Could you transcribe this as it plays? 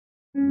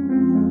History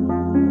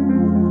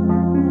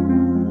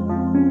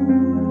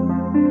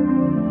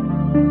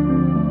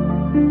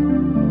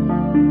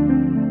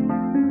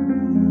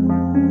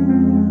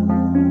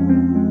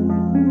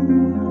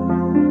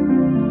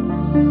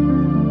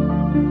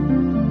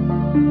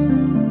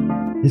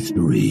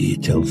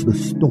tells the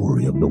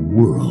story of the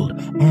world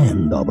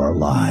and of our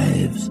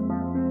lives.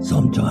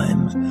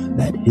 Sometimes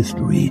that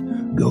history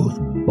goes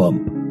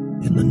bump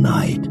in the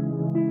night.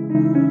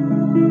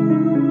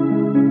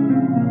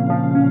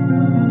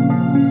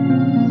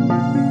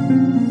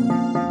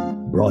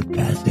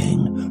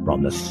 Broadcasting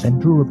from the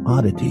center of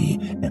oddity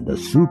and the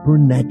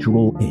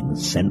supernatural in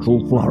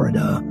Central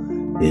Florida,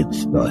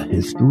 it's the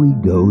History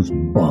Goes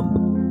Bump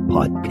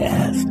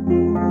podcast.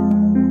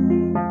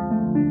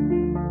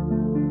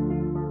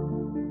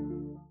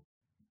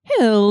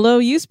 Hello,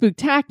 you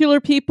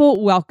spooktacular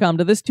people. Welcome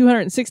to this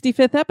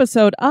 265th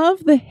episode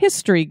of the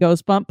History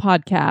Goes Bump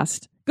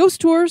podcast.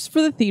 Ghost tours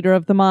for the theater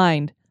of the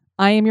mind.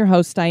 I am your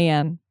host,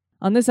 Diane.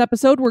 On this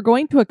episode, we're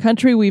going to a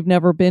country we've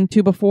never been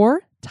to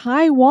before,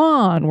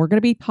 Taiwan. We're going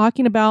to be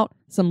talking about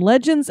some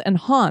legends and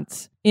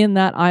haunts in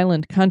that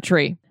island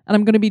country. And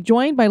I'm going to be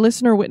joined by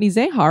listener Whitney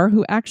Zahar,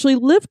 who actually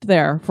lived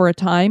there for a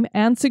time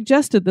and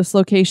suggested this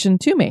location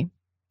to me.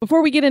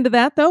 Before we get into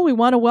that, though, we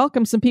want to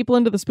welcome some people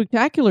into the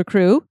Spooktacular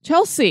crew.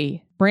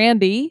 Chelsea,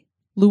 Brandy,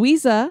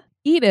 Louisa,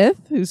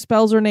 Edith, who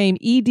spells her name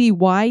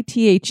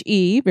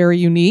Edythe, very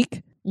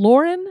unique,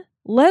 Lauren,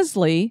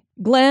 Leslie,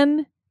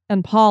 Glenn,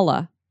 and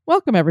Paula.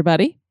 Welcome,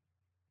 everybody.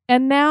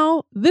 And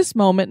now, this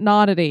moment in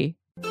oddity.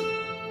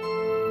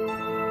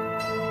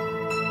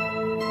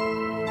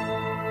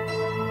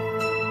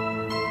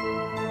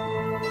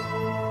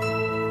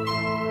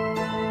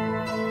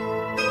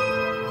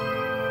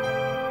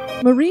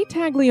 Marie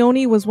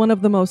Taglioni was one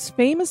of the most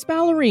famous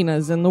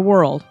ballerinas in the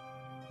world.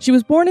 She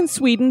was born in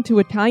Sweden to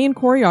Italian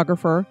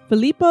choreographer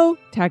Filippo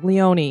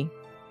Taglioni.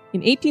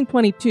 In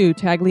 1822,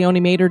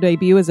 Taglioni made her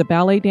debut as a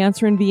ballet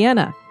dancer in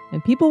Vienna,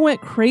 and people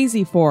went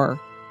crazy for her.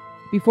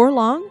 Before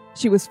long,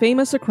 she was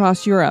famous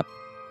across Europe.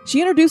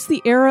 She introduced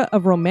the era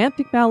of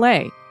romantic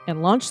ballet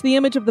and launched the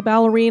image of the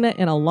ballerina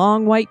in a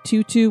long white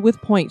tutu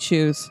with pointe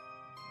shoes.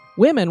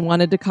 Women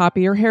wanted to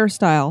copy her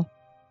hairstyle.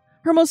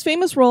 Her most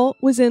famous role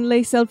was in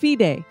Les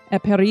Sylphides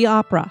at Paris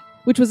Opera,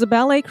 which was a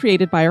ballet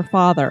created by her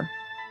father.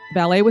 The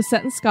ballet was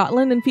set in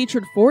Scotland and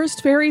featured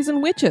forest fairies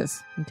and witches,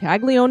 and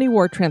Taglioni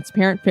wore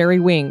transparent fairy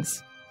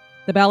wings.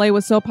 The ballet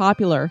was so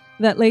popular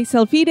that Les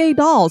Sylphides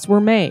dolls were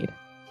made.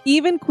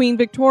 Even Queen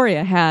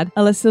Victoria had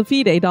a Les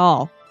Sylphides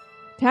doll.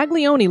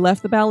 Taglioni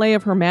left the ballet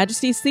of Her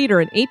Majesty's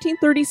Theatre in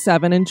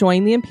 1837 and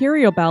joined the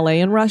Imperial Ballet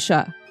in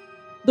Russia.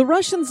 The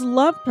Russians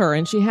loved her,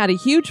 and she had a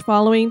huge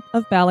following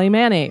of ballet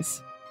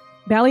manes.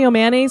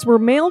 Ballet-manes were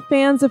male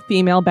fans of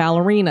female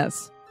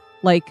ballerinas,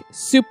 like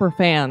super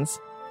fans.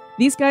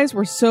 These guys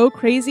were so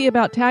crazy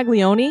about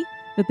Taglioni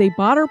that they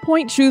bought her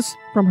pointe shoes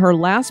from her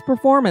last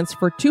performance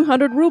for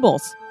 200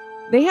 rubles.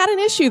 They had an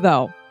issue,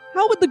 though.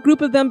 How would the group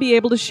of them be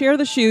able to share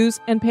the shoes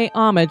and pay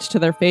homage to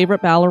their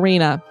favorite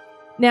ballerina?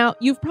 Now,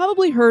 you've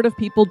probably heard of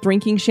people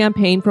drinking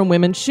champagne from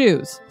women's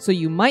shoes, so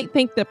you might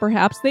think that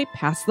perhaps they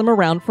passed them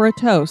around for a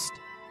toast.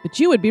 But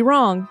you would be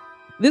wrong.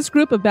 This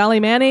group of ballet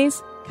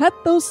manes cut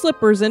those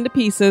slippers into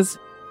pieces,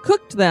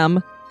 cooked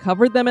them,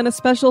 covered them in a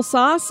special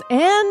sauce,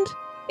 and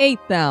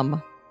ate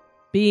them.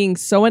 Being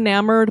so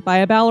enamored by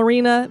a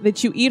ballerina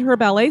that you eat her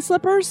ballet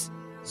slippers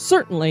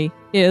certainly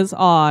is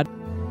odd.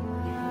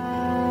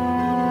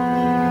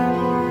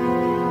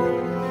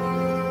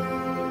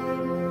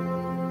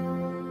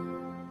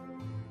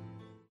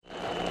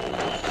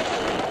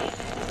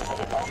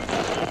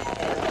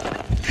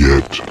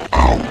 Get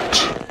out.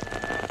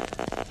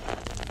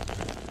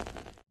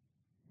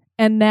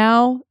 And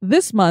now,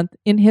 this month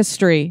in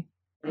history.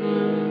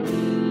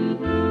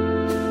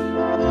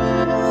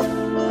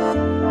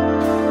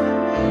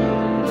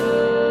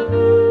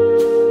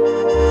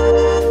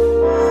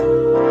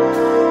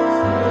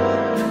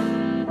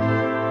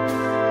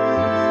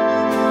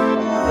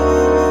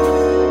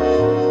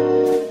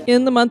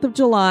 In the month of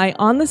July,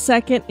 on the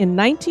 2nd in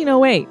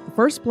 1908, the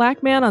first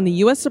black man on the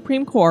U.S.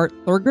 Supreme Court,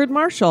 Thurgood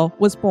Marshall,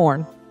 was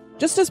born.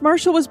 Justice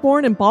Marshall was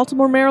born in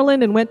Baltimore,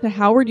 Maryland, and went to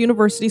Howard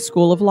University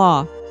School of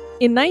Law.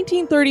 In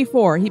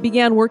 1934, he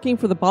began working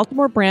for the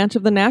Baltimore branch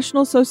of the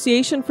National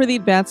Association for the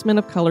Advancement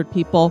of Colored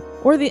People,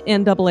 or the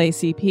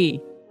NAACP.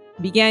 He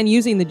began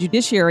using the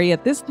judiciary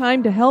at this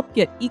time to help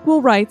get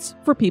equal rights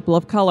for people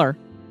of color.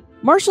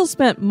 Marshall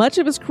spent much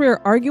of his career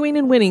arguing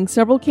and winning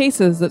several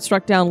cases that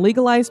struck down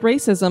legalized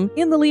racism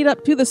in the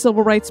lead-up to the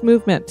Civil Rights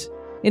Movement.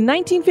 In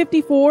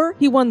 1954,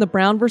 he won the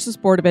Brown v.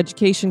 Board of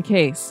Education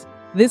case.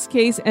 This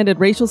case ended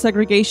racial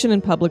segregation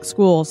in public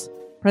schools.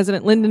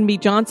 President Lyndon B.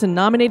 Johnson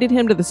nominated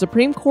him to the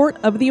Supreme Court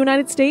of the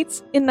United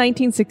States in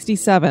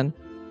 1967.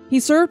 He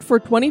served for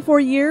 24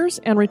 years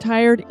and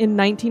retired in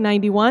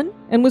 1991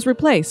 and was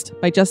replaced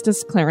by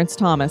Justice Clarence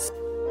Thomas.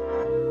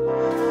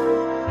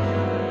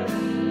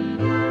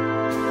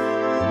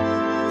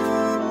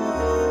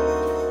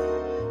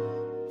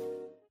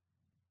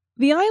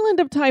 The island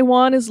of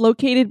Taiwan is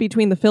located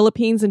between the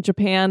Philippines and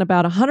Japan,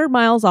 about 100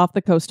 miles off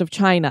the coast of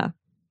China.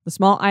 The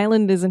small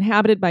island is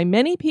inhabited by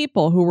many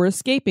people who were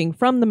escaping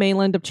from the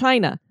mainland of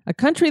China, a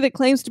country that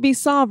claims to be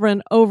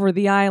sovereign over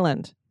the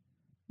island.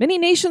 Many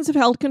nations have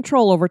held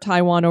control over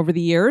Taiwan over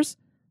the years,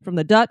 from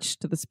the Dutch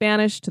to the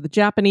Spanish to the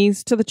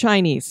Japanese to the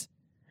Chinese.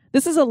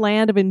 This is a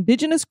land of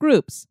indigenous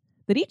groups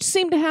that each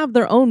seem to have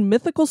their own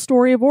mythical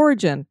story of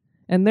origin,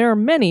 and there are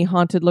many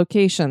haunted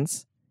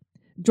locations.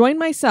 Join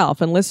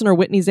myself and listener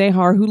Whitney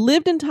Zahar, who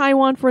lived in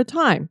Taiwan for a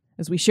time,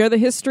 as we share the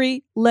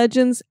history,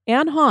 legends,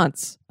 and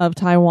haunts of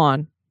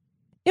Taiwan.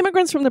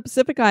 Immigrants from the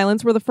Pacific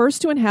Islands were the first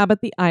to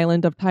inhabit the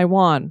island of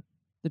Taiwan.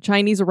 The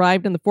Chinese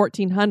arrived in the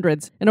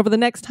 1400s, and over the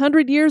next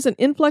 100 years, an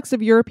influx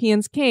of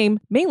Europeans came,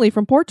 mainly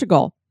from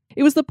Portugal.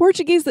 It was the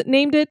Portuguese that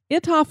named it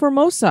Ita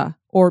Formosa,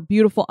 or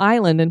Beautiful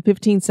Island, in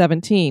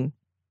 1517.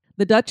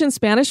 The Dutch and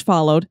Spanish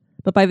followed,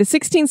 but by the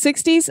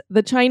 1660s,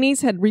 the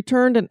Chinese had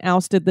returned and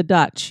ousted the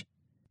Dutch.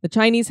 The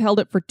Chinese held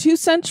it for 2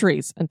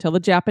 centuries until the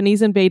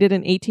Japanese invaded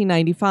in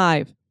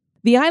 1895.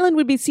 The island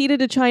would be ceded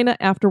to China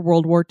after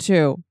World War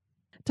II.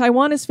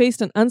 Taiwan has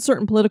faced an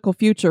uncertain political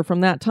future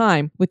from that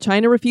time, with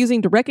China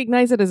refusing to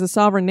recognize it as a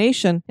sovereign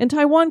nation and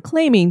Taiwan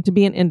claiming to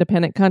be an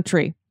independent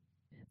country.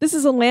 This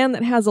is a land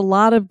that has a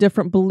lot of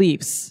different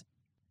beliefs.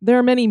 There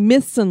are many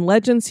myths and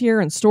legends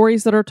here and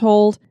stories that are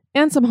told,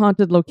 and some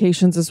haunted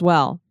locations as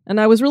well. And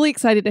I was really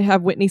excited to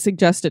have Whitney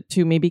suggest it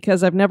to me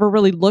because I've never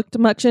really looked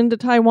much into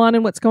Taiwan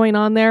and what's going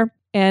on there,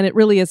 and it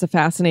really is a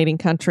fascinating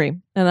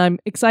country. And I'm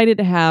excited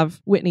to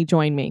have Whitney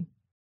join me.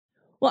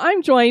 Well,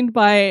 I'm joined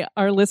by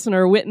our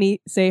listener,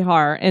 Whitney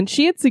Zahar, and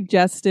she had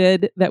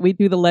suggested that we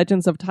do the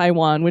Legends of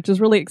Taiwan, which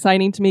is really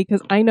exciting to me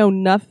because I know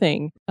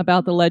nothing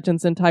about the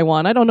legends in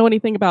Taiwan. I don't know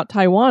anything about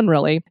Taiwan,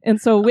 really. And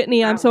so,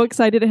 Whitney, I'm so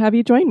excited to have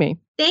you join me.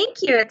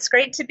 Thank you. It's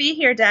great to be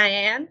here,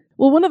 Diane.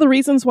 Well, one of the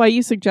reasons why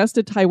you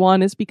suggested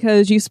Taiwan is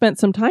because you spent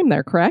some time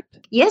there,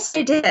 correct? Yes,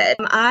 I did.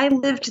 I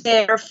lived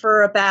there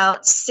for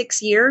about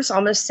 6 years,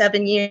 almost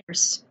 7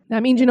 years.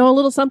 That means you know a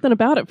little something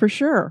about it for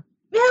sure.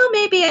 Well,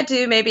 maybe I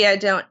do, maybe I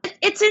don't.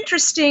 It's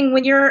interesting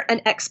when you're an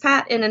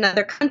expat in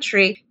another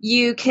country,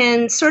 you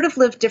can sort of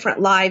live different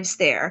lives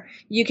there.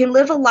 You can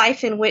live a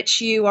life in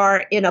which you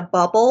are in a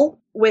bubble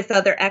with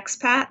other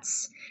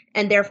expats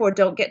and therefore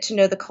don't get to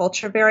know the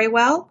culture very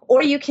well,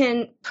 or you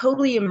can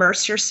totally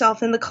immerse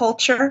yourself in the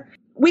culture.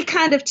 We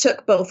kind of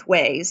took both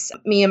ways,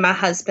 me and my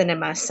husband and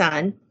my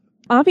son.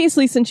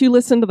 Obviously, since you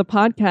listened to the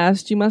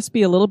podcast, you must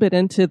be a little bit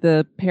into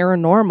the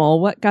paranormal.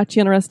 What got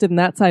you interested in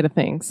that side of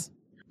things?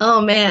 Oh,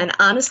 man.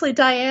 Honestly,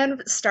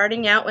 Diane,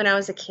 starting out when I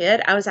was a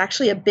kid, I was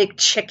actually a big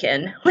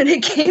chicken when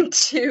it came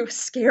to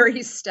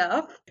scary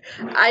stuff.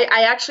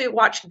 I actually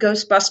watched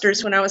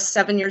Ghostbusters when I was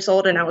 7 years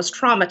old, and I was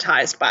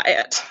traumatized by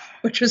it,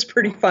 which was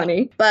pretty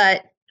funny.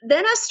 But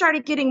then I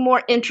started getting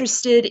more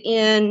interested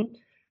in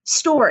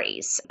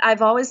stories.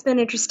 I've always been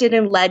interested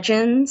in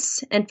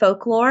legends and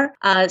folklore,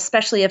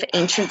 especially of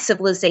ancient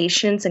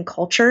civilizations and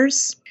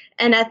cultures.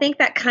 And I think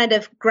that kind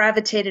of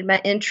gravitated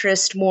my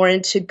interest more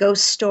into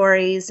ghost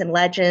stories and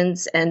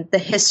legends and the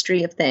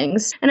history of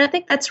things. And I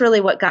think that's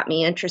really what got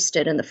me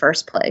interested in the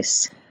first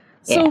place.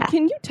 So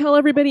can you tell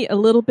everybody a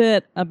little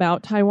bit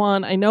about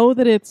Taiwan? I know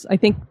that it's, I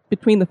think,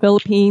 between the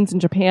Philippines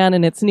and Japan,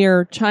 and it's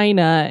near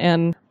China.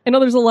 And I know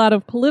there's a lot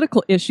of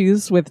political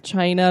issues with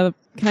China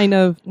kind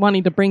of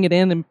wanting to bring it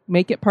in and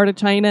make it part of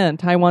China, and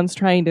Taiwan's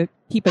trying to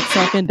keep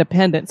itself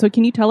independent. So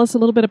can you tell us a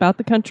little bit about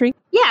the country?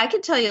 Yeah, I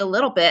can tell you a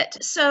little bit.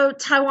 So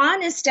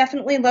Taiwan is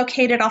definitely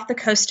located off the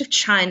coast of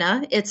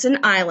China. It's an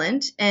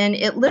island, and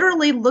it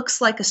literally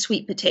looks like a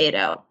sweet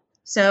potato.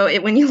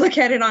 So when you look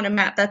at it on a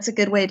map, that's a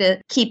good way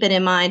to keep it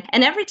in mind.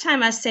 And every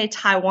time I say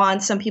Taiwan,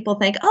 some people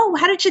think, oh,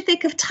 how did you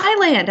think of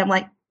Thailand? I'm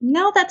like,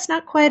 no, that's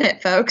not quite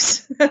it,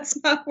 folks. That's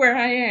not where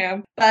I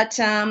am. But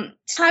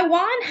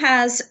Taiwan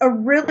has a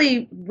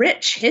really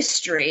rich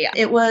history.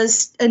 It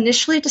was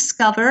initially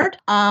discovered,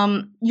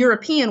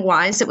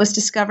 European-wise, it was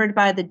discovered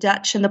by the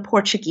Dutch and the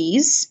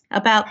Portuguese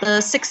about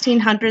the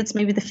 1600s,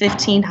 maybe the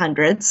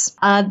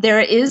 1500s. There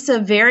is a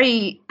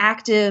very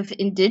active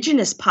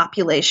indigenous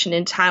population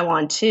in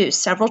Taiwan, too.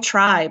 Several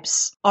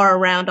tribes are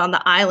around on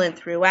the island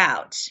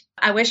throughout.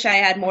 I wish I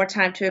had more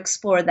time to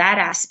explore that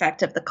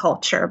aspect of the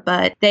culture,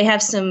 but they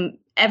have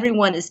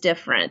everyone is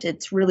different.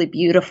 It's really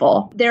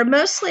beautiful. They're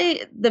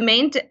mostly, the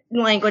main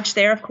language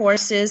there, of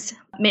course, is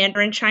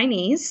Mandarin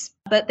Chinese,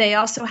 but they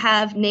also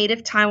have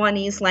native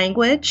Taiwanese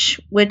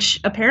language, which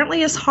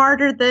apparently is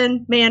harder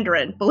than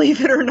Mandarin,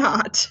 believe it or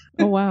not.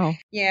 Oh, wow.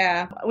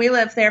 Yeah. We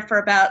lived there for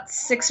about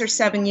 6 or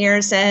 7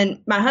 years,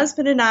 and my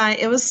husband and I,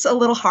 it was a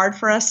little hard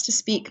for us to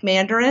speak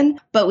Mandarin,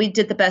 but we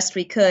did the best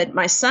we could.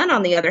 My son,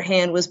 on the other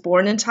hand, was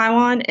born in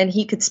Taiwan, and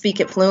he could speak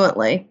it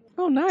fluently.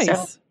 Oh, nice.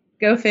 So,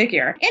 go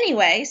figure.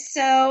 Anyway,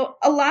 so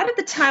a lot of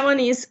the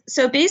Taiwanese,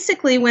 so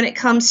basically when it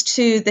comes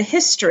to the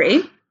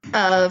history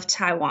of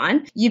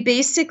Taiwan, you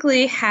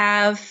basically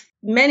have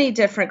many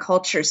different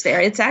cultures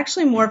there. It's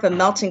actually more of a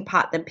melting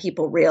pot than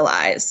people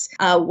realize.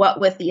 What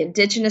with the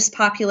indigenous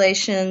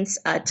populations,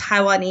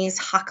 Taiwanese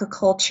Hakka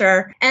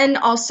culture, and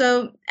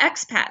also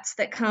expats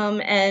that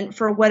come and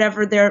for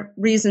whatever their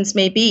reasons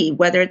may be,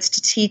 whether it's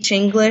to teach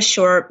English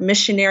or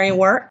missionary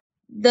work.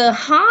 The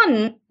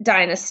Han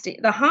dynasty,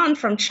 the Han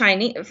from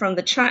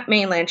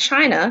mainland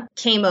China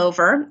came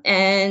over,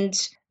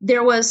 and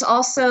there was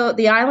also,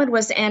 the island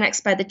was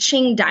annexed by the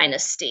Qing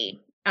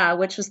dynasty,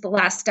 which was the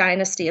last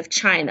dynasty of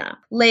China.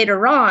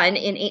 Later on,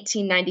 in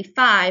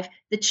 1895,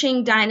 the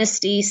Qing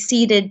dynasty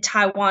ceded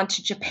Taiwan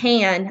to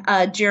Japan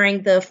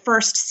during the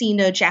First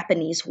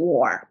Sino-Japanese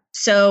War.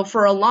 So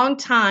for a long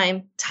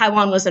time,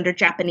 Taiwan was under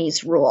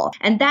Japanese rule.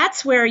 And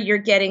that's where you're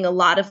getting a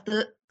lot of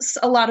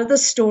the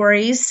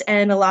stories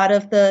and a lot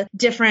of the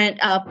different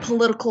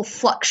political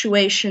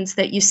fluctuations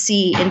that you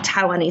see in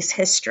Taiwanese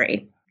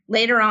history.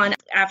 Later on,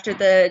 after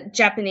the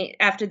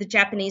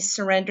Japanese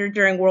surrender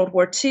during World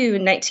War II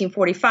in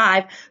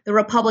 1945, the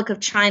Republic of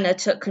China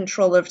took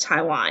control of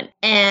Taiwan.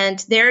 And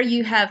there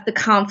you have the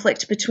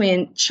conflict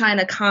between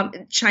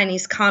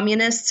Chinese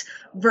communists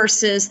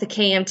versus the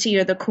KMT,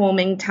 or the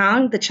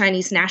Kuomintang, the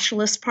Chinese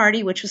Nationalist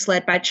Party, which was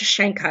led by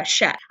Chiang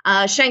Kai-shek.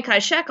 Chiang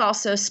Kai-shek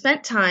also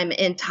spent time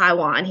in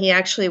Taiwan. He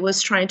actually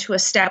was trying to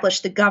establish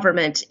the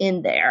government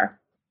in there.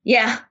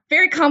 Yeah,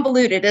 very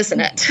convoluted, isn't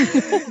it?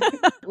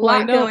 A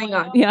lot going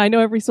on. Yeah, I know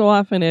every so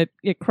often it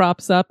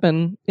crops up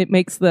and it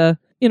makes the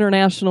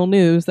international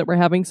news that we're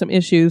having some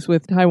issues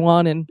with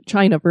Taiwan and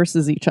China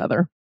versus each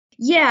other.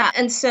 Yeah,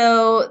 and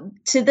so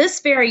to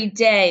this very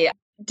day,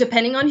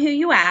 depending on who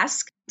you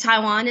ask,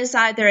 Taiwan is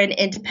either an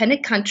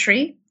independent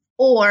country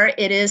or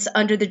it is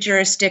under the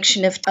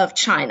jurisdiction of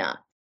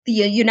China. The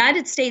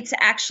United States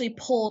actually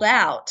pulled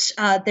out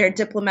their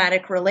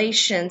diplomatic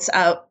relations,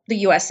 the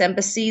U.S.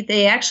 Embassy.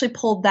 They actually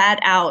pulled that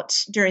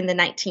out during the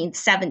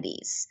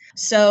 1970s.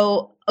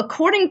 So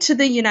according to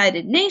the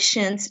United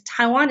Nations,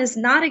 Taiwan is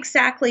not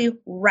exactly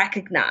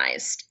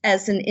recognized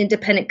as an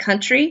independent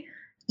country,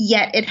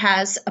 yet it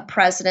has a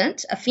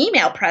president, a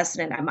female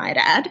president, I might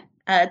add.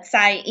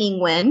 Tsai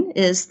Ing-wen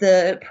is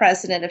the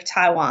president of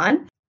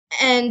Taiwan.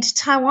 And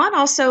Taiwan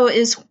also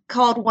is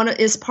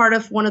part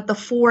of one of the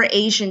 4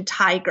 Asian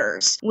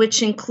tigers,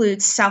 which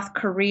includes South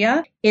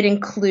Korea. It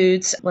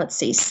includes,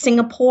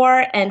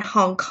 Singapore and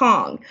Hong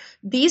Kong.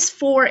 These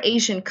 4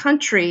 Asian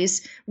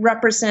countries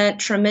represent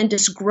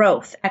tremendous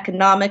growth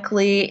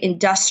economically,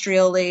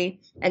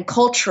 industrially, and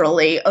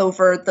culturally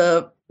over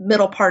the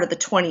middle part of the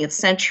 20th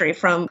century,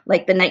 from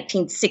like the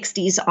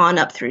 1960s on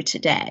up through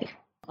today.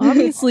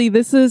 Obviously,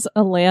 this is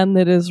a land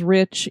that is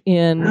rich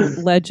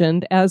in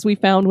legend, as we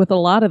found with a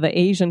lot of the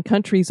Asian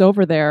countries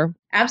over there.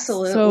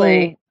 Absolutely.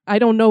 So I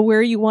don't know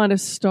where you want to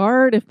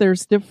start, if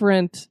there's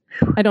different,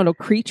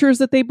 creatures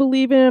that they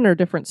believe in or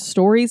different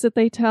stories that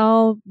they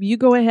tell. You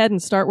go ahead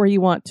and start where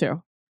you want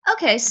to.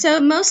 Okay, so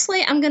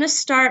mostly I'm going to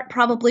start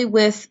probably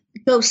with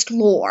ghost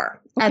lore.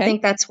 Okay. I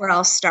think that's where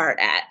I'll start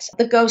at.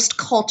 The ghost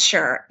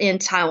culture in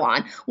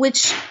Taiwan,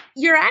 which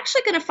you're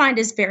actually going to find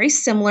is very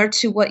similar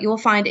to what you'll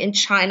find in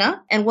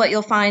China and what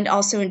you'll find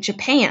also in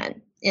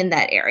Japan in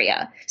that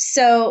area.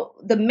 So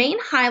the main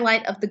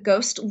highlight of the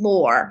ghost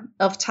lore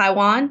of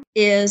Taiwan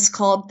is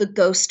called the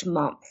Ghost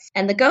Month.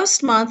 And the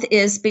Ghost Month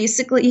is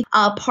basically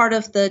part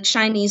of the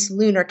Chinese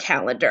lunar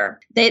calendar.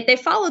 They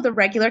follow the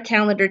regular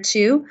calendar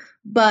too,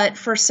 but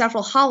for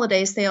several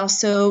holidays, they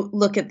also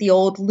look at the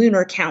old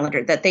lunar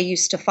calendar that they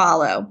used to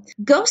follow.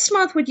 Ghost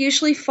Month would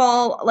usually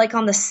fall like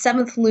on the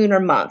 7th lunar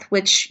month,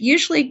 which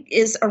usually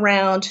is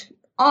around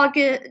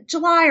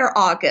July or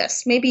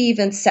August, maybe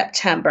even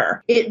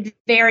September. It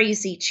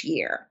varies each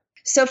year.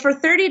 So for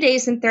 30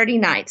 days and 30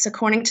 nights,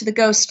 according to the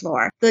ghost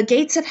lore, the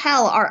gates of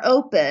hell are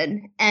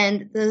open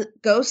and the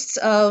ghosts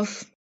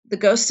of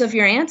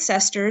your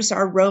ancestors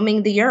are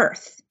roaming the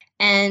earth.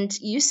 And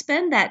you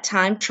spend that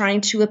time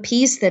trying to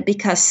appease them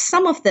because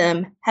some of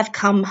them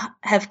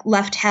have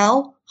left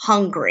hell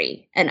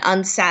hungry and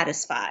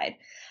unsatisfied.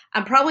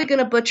 I'm probably going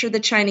to butcher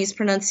the Chinese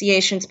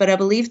pronunciations, but I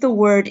believe the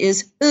word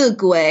is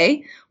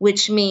Egui,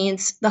 which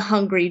means the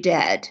hungry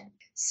dead.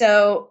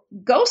 So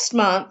Ghost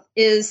Month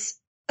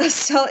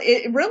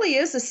it really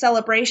is a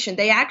celebration.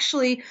 They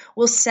actually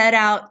will set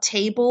out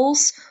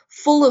tables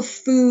full of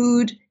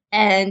food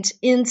and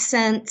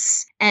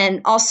incense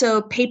and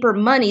also paper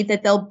money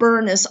that they'll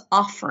burn as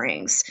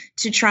offerings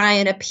to try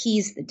and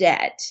appease the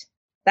dead.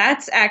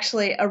 That's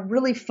actually a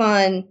really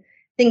fun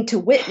thing to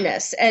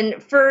witness.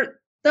 And for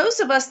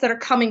those of us that are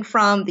coming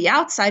from the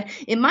outside,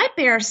 it might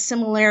bear a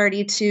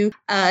similarity to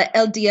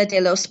El Dia de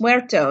los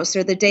Muertos,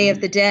 or the Day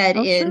of the Dead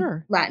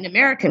in Latin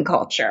American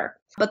culture.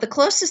 But the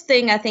closest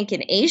thing I think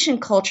in Asian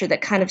culture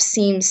that kind of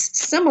seems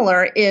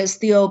similar is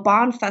the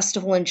Obon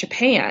festival in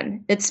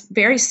Japan. It's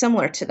very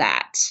similar to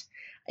that,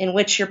 in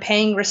which you're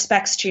paying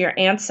respects to your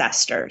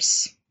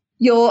ancestors.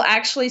 You'll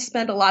actually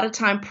spend a lot of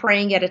time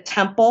praying at a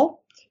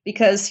temple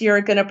because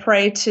you're going to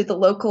pray to the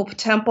local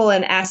temple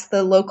and ask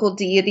the local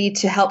deity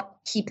to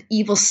help keep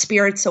evil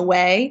spirits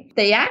away.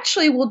 They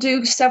actually will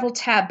do several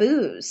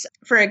taboos.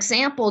 For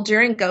example,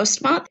 during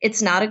Ghost Month,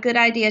 it's not a good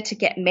idea to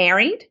get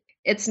married.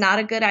 It's not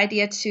a good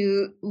idea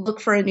to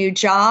look for a new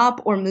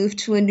job or move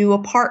to a new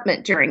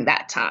apartment during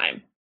that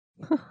time.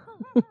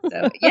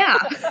 So, yeah.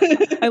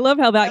 I love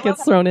how that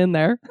gets thrown in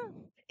there.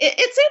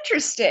 It's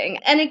interesting.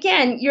 And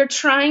again,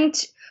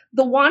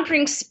 the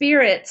wandering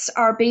spirits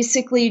are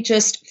basically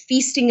just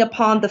feasting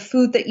upon the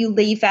food that you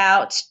leave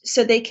out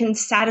so they can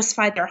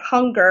satisfy their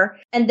hunger.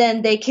 And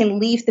then they can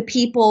leave the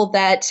people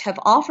that have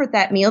offered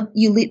that meal,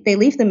 they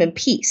leave them in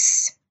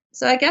peace.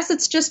 So I guess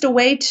it's just a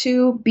way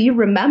to be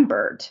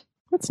remembered.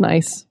 That's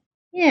nice.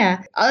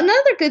 Yeah.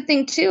 Another good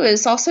thing, too,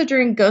 is also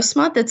during Ghost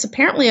Month, it's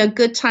apparently a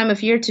good time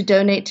of year to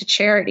donate to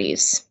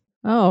charities.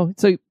 Oh,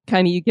 so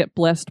kind of you get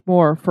blessed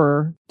more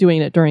for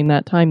doing it during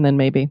that time then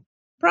maybe.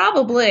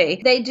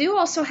 Probably. They do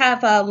also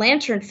have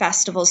lantern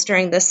festivals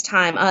during this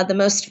time. The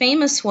most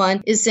famous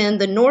one is in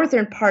the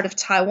northern part of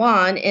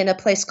Taiwan in a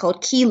place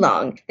called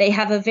Keelung. They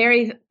have a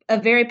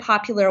very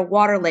popular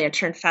water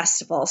lantern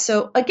festival.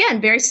 So again,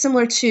 very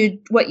similar to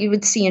what you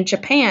would see in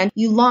Japan.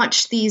 You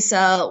launch these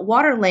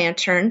water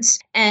lanterns,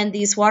 and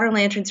these water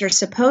lanterns are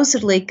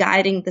supposedly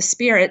guiding the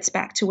spirits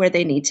back to where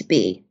they need to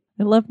be.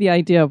 I love the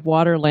idea of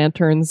water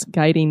lanterns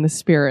guiding the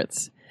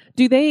spirits.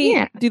 Do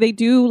they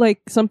do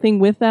like something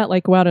with that,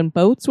 like go out in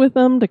boats with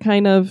them to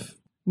kind of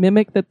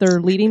mimic that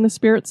they're leading the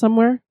spirit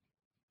somewhere?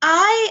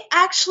 I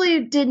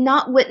actually did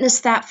not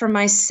witness that for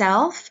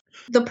myself.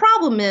 The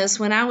problem is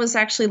when I was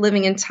actually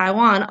living in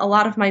Taiwan, a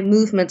lot of my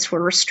movements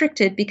were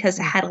restricted because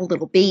I had a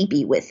little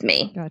baby with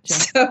me. Gotcha.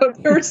 So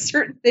there were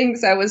certain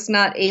things I was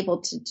not able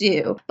to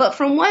do. But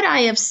from what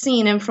I have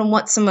seen and from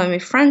what some of my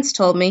friends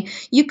told me,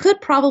 you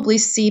could probably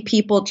see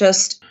people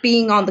just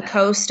being on the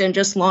coast and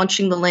just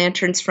launching the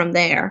lanterns from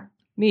there.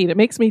 Neat. It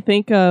makes me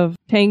think of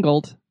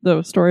Tangled,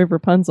 the story of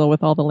Rapunzel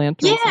with all the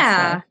lanterns.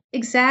 Yeah.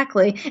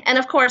 Exactly. And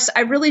of course, I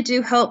really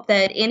do hope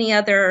that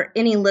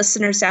any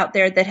listeners out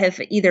there that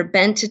have either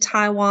been to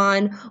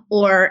Taiwan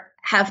or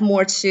have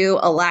more to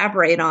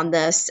elaborate on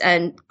this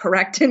and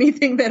correct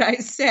anything that I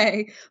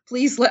say,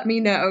 please let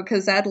me know,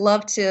 because I've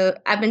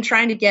been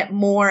trying to get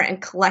more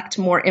and collect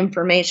more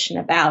information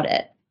about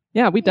it.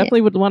 Yeah, we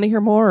definitely would want to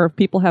hear more. If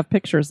people have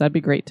pictures, that'd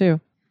be great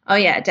too. Oh,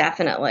 yeah,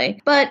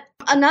 definitely. But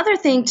another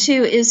thing,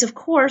 too, is, of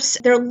course,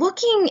 they're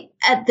looking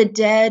at the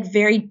dead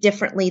very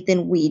differently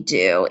than we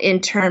do in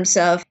terms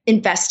of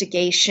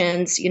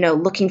investigations,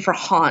 looking for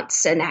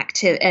haunts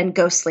and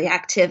ghostly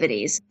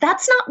activities.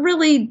 That's not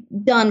really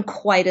done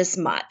quite as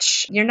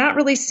much. You're not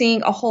really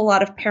seeing a whole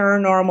lot of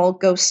paranormal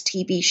ghost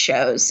TV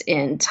shows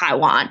in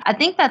Taiwan. I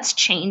think that's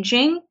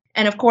changing.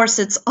 And of course,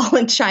 it's all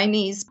in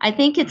Chinese. I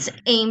think it's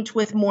aimed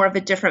with more of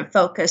a different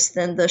focus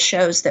than the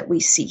shows that we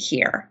see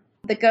here.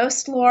 The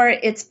ghost lore,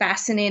 it's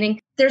fascinating.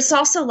 There's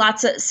also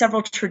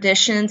several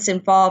traditions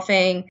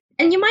involving,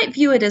 and you might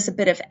view it as a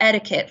bit of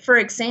etiquette. For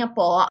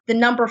example, the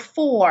number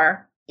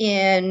 4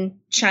 in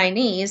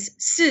Chinese,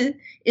 si,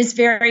 is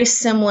very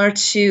similar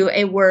to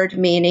a word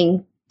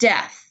meaning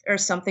death or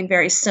something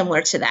very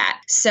similar to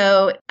that.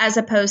 So as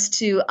opposed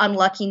to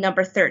unlucky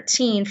number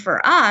 13 for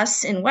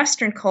us in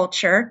Western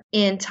culture,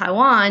 in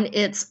Taiwan,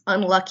 it's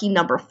unlucky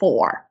number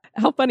 4.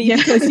 How funny,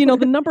 because, the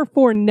number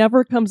 4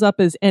 never comes up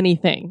as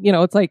anything.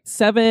 It's like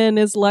 7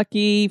 is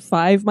lucky,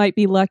 5 might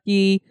be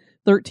lucky,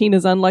 13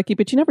 is unlucky,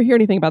 but you never hear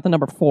anything about the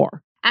number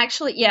 4.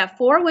 Actually, yeah,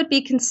 4 would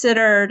be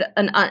considered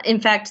in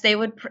fact, they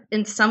would,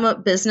 in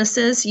some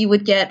businesses, you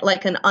would get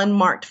like an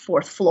unmarked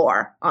 4th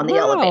floor on the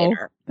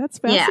elevator. That's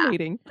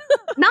fascinating.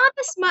 Yeah.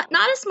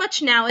 Not as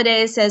much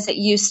nowadays as it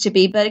used to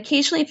be, but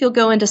occasionally if you'll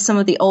go into some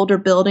of the older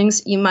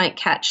buildings, you might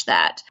catch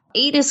that.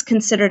 8 is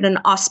considered an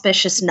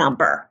auspicious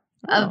number.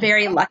 A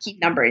very lucky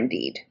number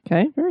indeed.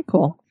 Okay, very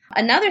cool.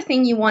 Another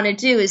thing you want to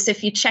do is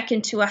if you check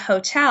into a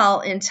hotel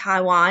in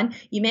Taiwan,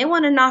 you may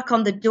want to knock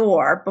on the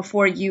door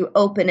before you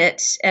open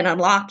it and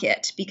unlock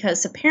it,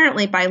 because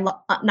apparently by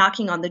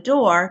knocking on the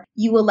door,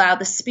 you allow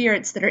the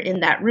spirits that are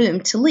in that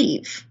room to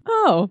leave.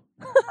 Oh.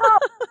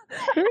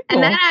 Very cool.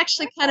 And that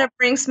actually kind of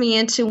brings me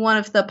into one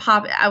of the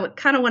I would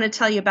kind of want to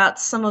tell you about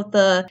some of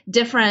the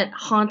different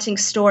haunting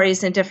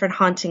stories and different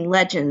haunting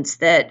legends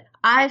that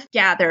I've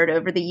gathered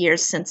over the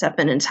years since I've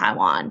been in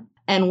Taiwan.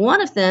 And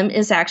one of them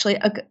is actually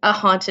a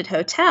haunted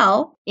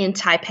hotel in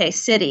Taipei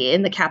City,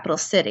 in the capital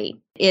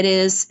city. It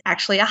is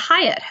actually a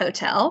Hyatt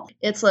hotel.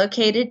 It's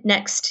located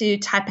next to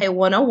Taipei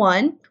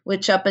 101,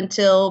 which up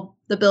until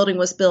the building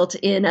was built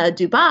in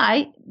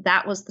Dubai,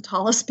 that was the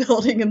tallest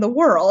building in the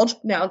world.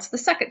 Now it's the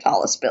second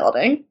tallest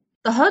building.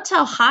 The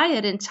Hotel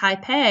Hyatt in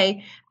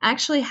Taipei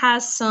actually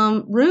has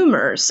some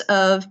rumors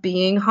of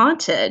being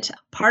haunted.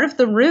 Part of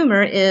the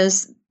rumor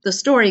is, the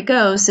story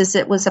goes, is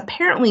it was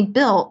apparently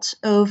built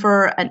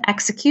over an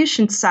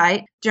execution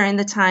site during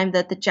the time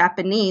that the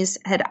Japanese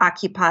had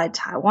occupied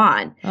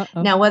Taiwan.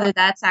 Uh-oh. Now, whether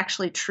that's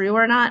actually true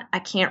or not, I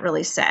can't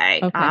really say.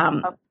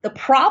 Okay. The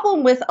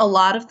problem with a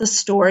lot of the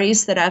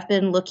stories that I've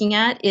been looking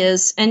at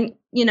is, and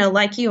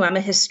like you, I'm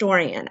a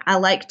historian. I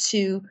like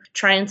to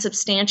try and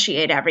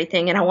substantiate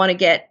everything, and I want to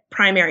get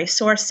primary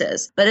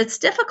sources. But it's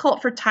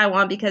difficult for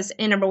Taiwan because,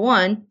 number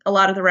one, a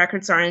lot of the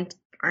records are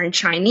in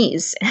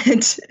Chinese.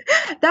 And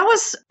that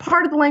was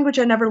part of the language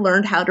I never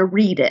learned how to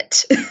read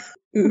it.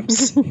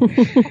 Oops.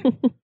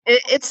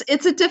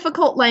 It's a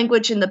difficult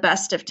language in the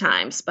best of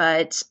times,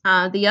 but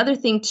the other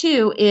thing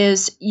too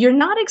is you're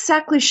not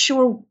exactly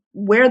sure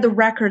where the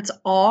records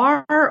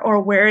are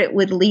or where it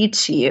would lead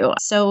to you.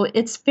 So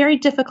it's very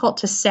difficult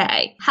to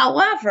say.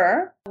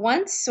 However,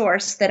 one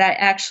source that I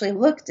actually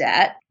looked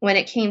at when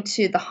it came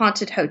to the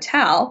haunted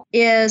hotel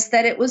is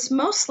that it was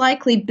most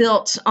likely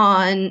built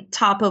on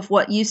top of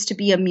what used to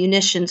be a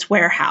munitions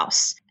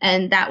warehouse.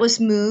 And that was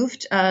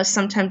moved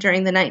sometime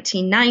during the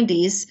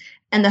 1990s.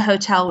 And the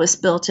hotel was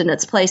built in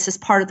its place as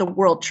part of the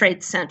World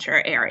Trade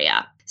Center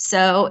area.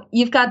 So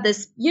you've got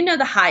this,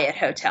 the Hyatt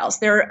hotels.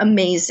 They're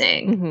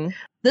amazing. Mm-hmm.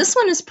 This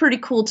one is pretty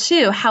cool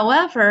too.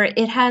 However,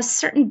 it has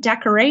certain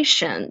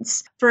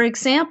decorations. For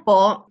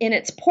example, in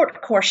its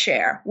porte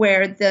cochere,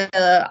 where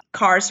the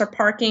cars are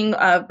parking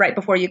right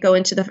before you go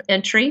into the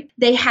entry,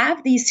 they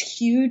have these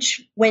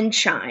huge wind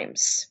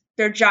chimes.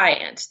 They're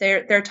giant.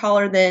 They're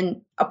taller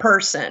than a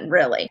person,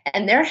 really.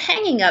 And they're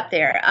hanging up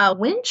there.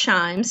 Wind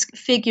chimes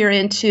figure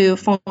into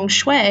feng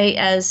shui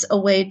as a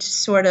way to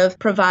sort of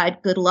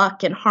provide good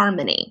luck and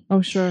harmony.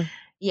 Oh, sure.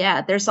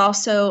 Yeah, there's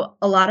also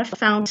a lot of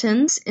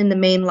fountains in the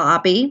main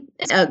lobby,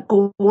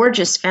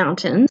 gorgeous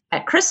fountains.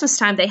 At Christmas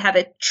time, they have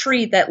a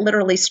tree that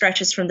literally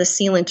stretches from the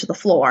ceiling to the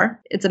floor.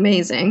 It's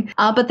amazing.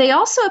 But they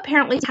also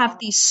apparently have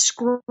these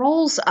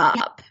scrolls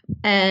up.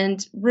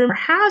 And rumor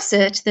has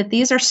it that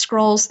these are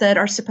scrolls that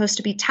are supposed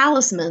to be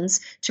talismans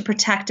to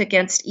protect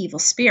against evil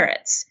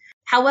spirits.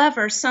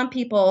 However, some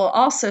people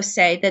also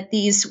say that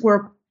these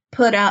were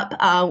put up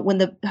when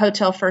the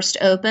hotel first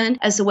opened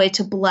as a way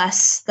to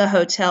bless the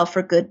hotel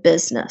for good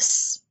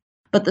business.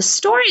 But the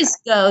stories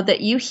go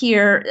that you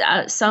hear,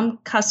 some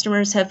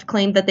customers have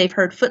claimed that they've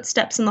heard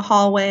footsteps in the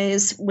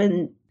hallways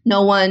when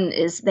no one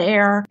is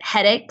there,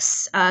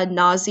 headaches,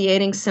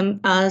 nauseating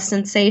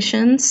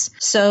sensations.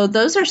 So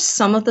those are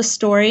some of the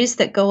stories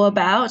that go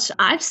about.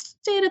 I've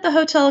stayed at the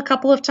hotel a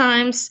couple of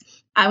times.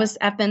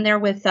 I've been there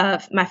with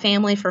my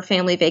family for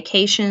family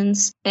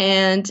vacations,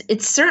 and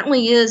it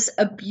certainly is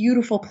a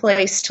beautiful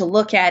place to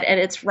look at, and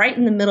it's right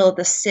in the middle of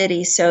the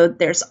city, so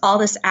there's all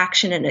this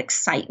action and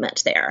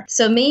excitement there.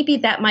 So maybe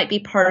that might be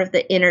part of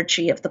the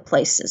energy of the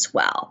place as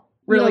well.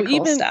 Really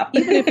cool stuff.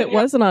 Even if it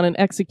wasn't on an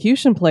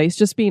execution place,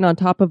 just being on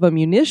top of a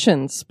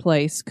munitions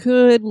place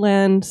could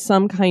lend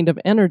some kind of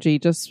energy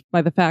just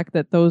by the fact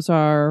that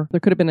there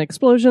could have been an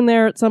explosion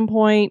there at some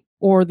point,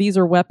 or these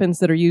are weapons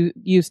that are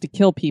used to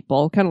kill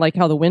people. Kind of like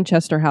how the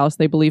Winchester house,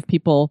 they believe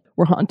people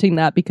were haunting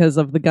that because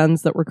of the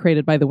guns that were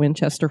created by the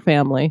Winchester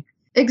family.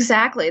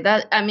 Exactly.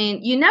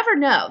 You never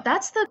know.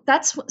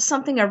 That's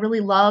something I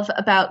really love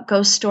about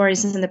ghost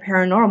stories and the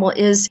paranormal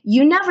is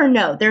you never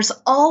know. There's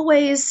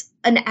always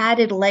an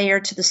added layer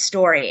to the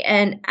story.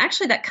 And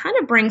actually that kind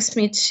of brings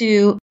me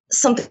to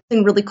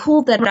something really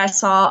cool that I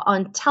saw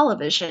on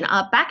television.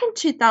 Back in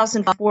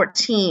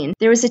 2014,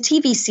 there was a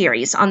TV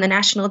series on the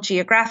National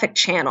Geographic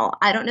Channel.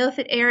 I don't know if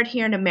it aired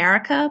here in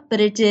America, but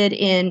it did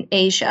in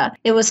Asia.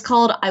 It was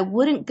called I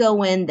Wouldn't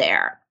Go In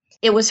There.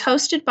 It was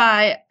hosted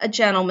by a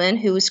gentleman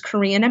who was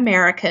Korean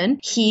American.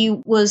 He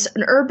was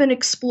an urban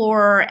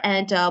explorer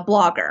and a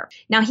blogger.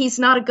 Now, he's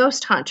not a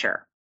ghost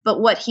hunter, but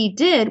what he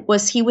did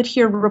was he would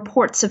hear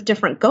reports of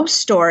different ghost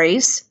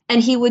stories, and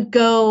he would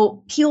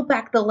go peel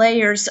back the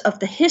layers of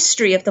the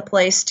history of the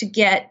place to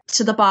get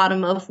to the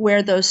bottom of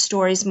where those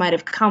stories might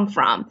have come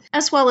from,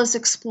 as well as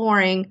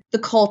exploring the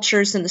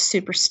cultures and the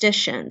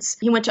superstitions.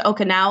 He went to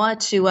Okinawa,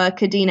 to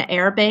Kadena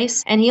Air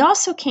Base, and he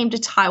also came to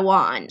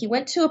Taiwan. He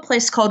went to a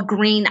place called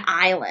Green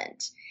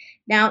Island.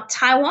 Now,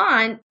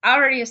 Taiwan, I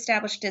already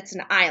established it's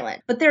an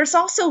island, but there's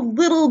also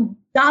little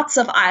dots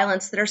of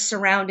islands that are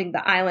surrounding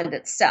the island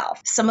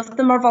itself. Some of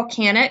them are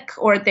volcanic,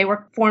 or they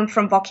were formed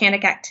from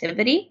volcanic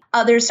activity.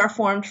 Others are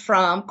formed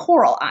from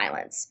coral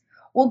islands.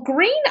 Well,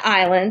 Green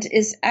Island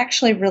is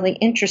actually really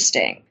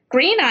interesting.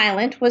 Green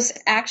Island was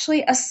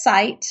actually a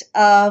site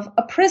of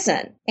a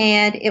prison,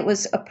 and it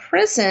was a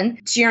prison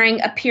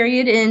during a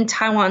period in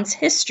Taiwan's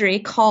history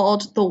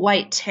called the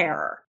White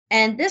Terror.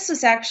 And this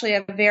is actually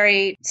a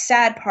very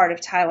sad part of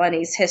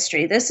Taiwanese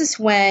history. This is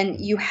when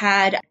you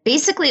had,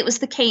 basically it was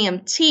the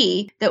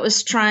KMT that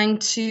was trying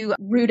to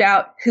root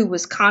out who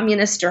was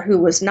communist or who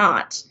was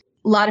not.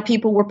 A lot of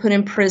people were put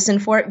in prison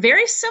for it.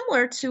 Very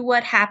similar to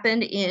what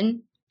happened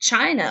in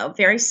China,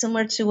 very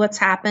similar to what's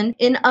happened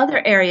in other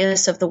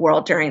areas of the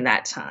world during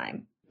that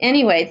time.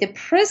 Anyway, the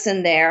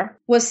prison there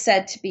was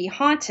said to be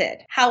haunted.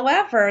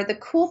 However, the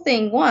cool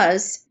thing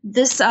was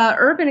this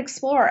urban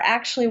explorer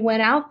actually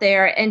went out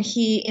there and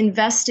he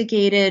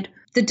investigated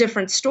the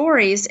different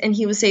stories, and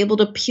he was able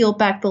to peel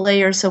back the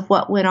layers of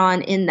what went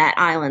on in that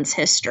island's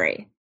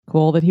history.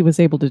 Cool that he was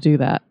able to do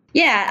that.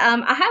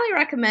 Yeah, I highly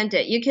recommend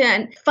it. You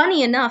can,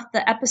 funny enough,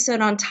 the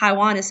episode on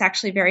Taiwan is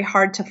actually very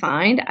hard to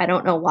find. I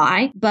don't know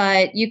why,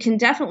 but you can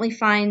definitely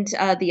find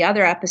the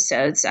other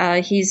episodes.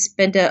 He's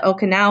been to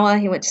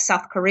Okinawa, he went to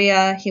South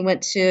Korea, he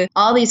went to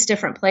all these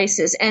different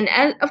places. And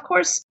of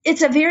course,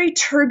 it's a very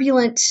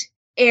turbulent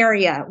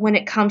area when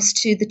it comes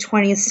to the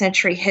 20th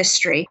century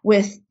history,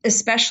 with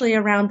especially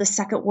around the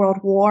Second World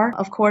War.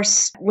 Of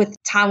course, with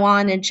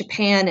Taiwan and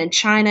Japan and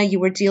China, you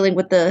were dealing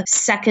with the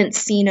Second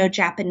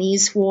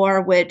Sino-Japanese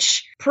War,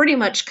 which pretty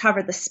much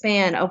covered the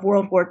span of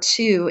World War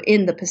II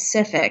in the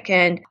Pacific,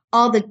 and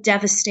all the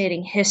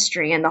devastating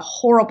history and the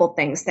horrible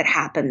things that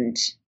happened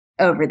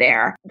over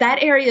there.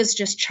 That area is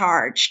just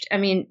charged. I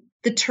mean,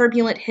 the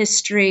turbulent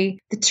history,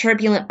 the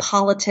turbulent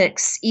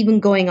politics, even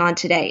going on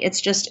today.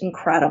 It's just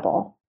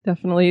incredible.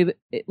 Definitely.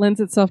 It lends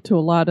itself to a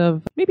lot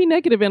of maybe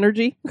negative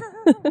energy.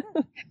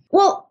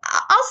 Well,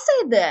 I'll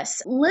say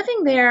this.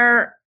 Living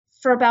there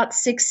for about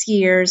 6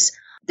 years,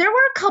 there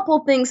were a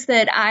couple things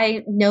that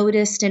I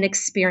noticed and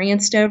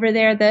experienced over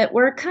there that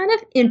were kind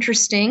of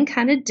interesting,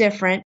 kind of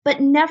different,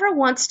 but never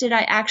once did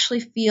I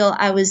actually feel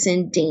I was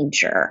in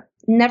danger.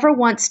 Never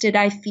once did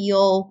I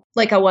feel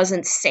like I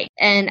wasn't safe.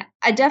 And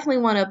I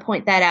definitely want to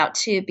point that out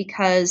too,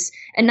 because,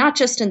 and not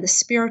just in the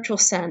spiritual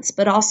sense,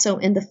 but also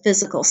in the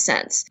physical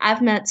sense.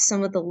 I've met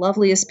some of the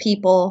loveliest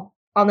people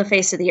on the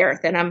face of the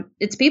earth, and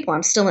it's people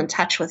I'm still in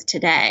touch with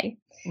today.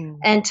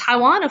 And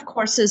Taiwan, of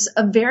course, is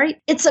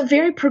it's a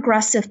very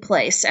progressive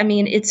place. I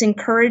mean, it's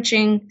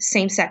encouraging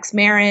same-sex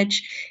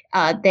marriage.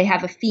 They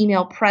have a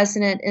female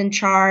president in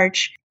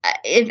charge.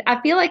 I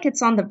feel like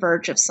it's on the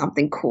verge of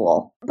something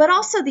cool. But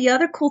also the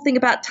other cool thing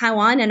about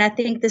Taiwan, and I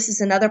think this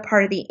is another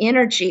part of the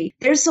energy,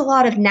 there's also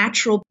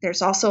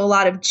a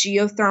lot of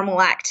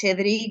geothermal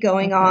activity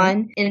going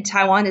on in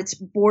Taiwan. It's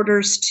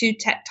borders two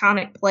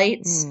tectonic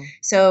plates.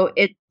 So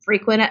it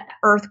frequent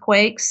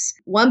earthquakes.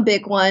 One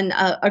big one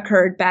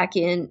occurred back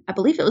in, I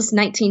believe it was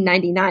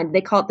 1999. They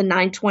call it the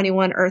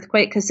 9/21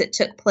 earthquake because it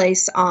took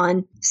place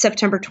on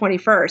September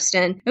 21st.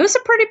 And it was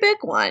a pretty big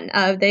one.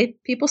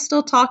 People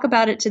still talk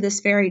about it to this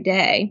very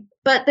day.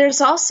 But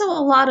there's also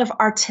a lot of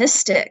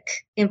artistic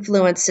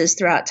influences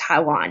throughout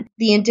Taiwan.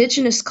 The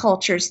indigenous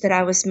cultures that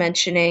I was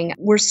mentioning,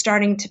 we're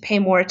starting to pay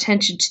more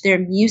attention to their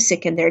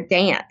music and their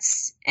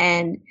dance.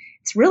 And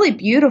it's really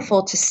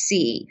beautiful to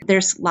see.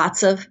 There's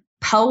lots of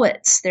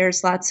poets,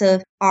 there's lots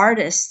of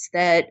artists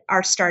that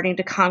are starting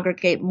to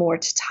congregate more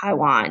to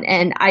Taiwan.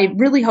 And I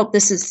really hope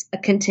this is a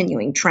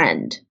continuing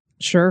trend.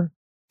 Sure.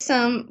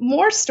 Some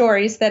more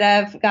stories that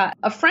I've got.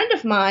 A friend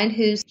of mine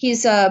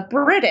he's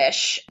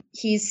British.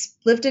 He's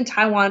lived in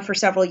Taiwan for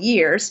several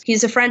years.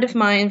 He's a friend of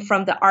mine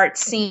from the art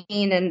scene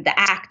and the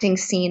acting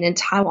scene in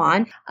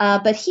Taiwan.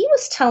 But he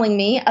was telling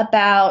me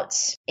about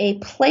a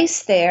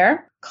place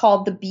there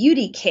called the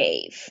Beauty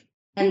Cave.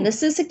 And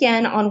this is,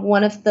 again, on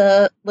one of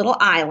the little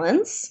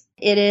islands.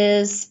 It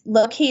is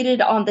located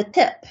on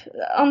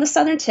the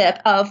southern tip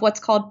of what's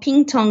called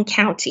Pingtung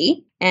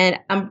County. And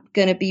I'm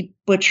going to be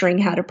butchering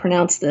how to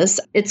pronounce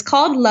this. It's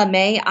called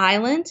Lamay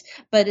Island,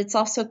 but it's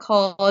also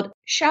called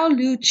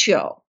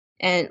Xiaoluqiu,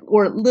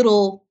 or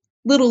Little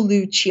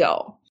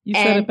Luqiu. You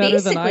said it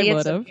better than I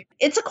would have.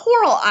 It's a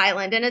coral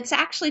island, and it's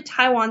actually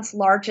Taiwan's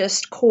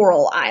largest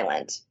coral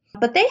island.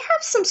 But they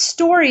have some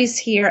stories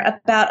here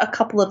about a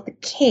couple of the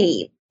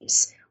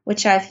caves,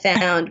 which I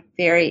found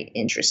very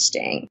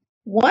interesting.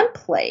 One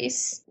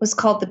place was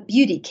called the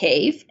Beauty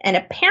Cave, and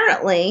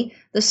apparently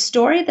the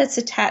story that's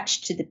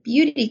attached to the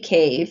Beauty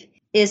Cave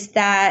is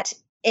that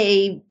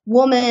a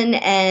woman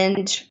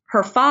and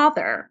her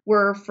father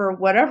were, for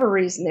whatever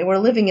reason, they were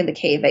living in the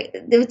cave.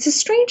 It's a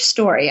strange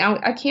story.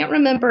 I can't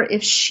remember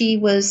if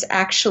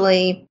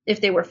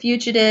they were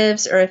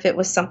fugitives or if it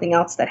was something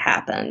else that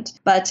happened.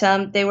 But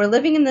they were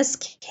living in this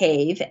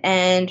cave,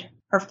 and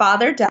her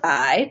father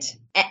died.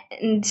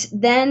 And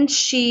then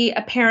he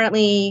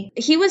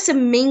was a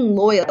Ming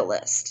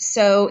loyalist.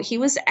 So he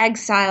was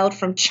exiled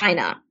from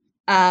China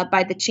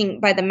by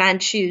the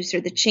Manchus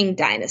or the Qing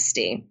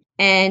dynasty.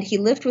 And he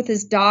lived with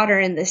his daughter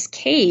in this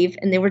cave,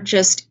 and they were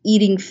just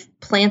eating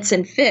plants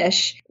and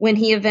fish. When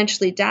he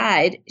eventually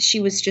died,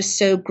 she was just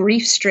so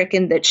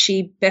grief-stricken that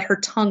she bit her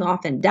tongue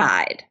off and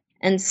died.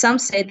 And some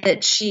say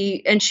that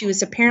she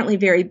was apparently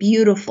very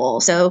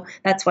beautiful. So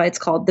that's why it's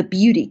called the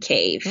Beauty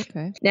Cave.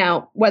 Okay.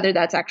 Now, whether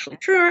that's actually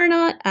true or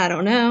not, I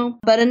don't know.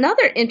 But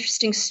another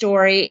interesting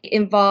story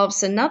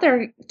involves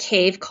another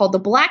cave called the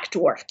Black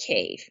Dwarf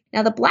Cave.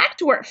 Now, the Black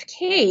Dwarf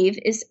Cave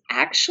is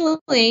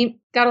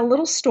actually got a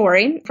little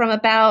story from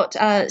about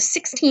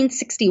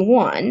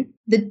 1661.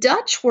 The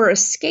Dutch were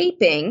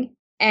escaping,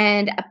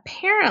 and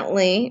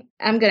apparently,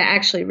 I'm going to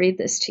actually read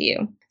this to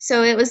you.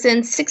 So it was in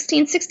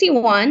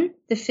 1661,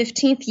 the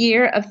 15th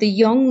year of the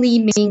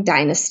Yongle Ming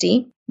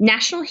dynasty.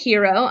 National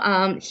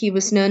hero, he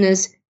was known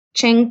as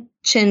Cheng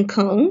Chen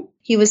Kung.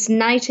 He was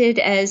knighted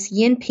as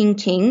Yin Ping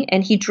King,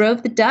 and he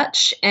drove the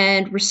Dutch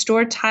and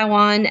restored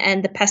Taiwan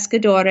and the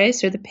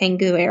Pescadores, or the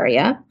Penghu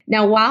area.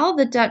 Now, while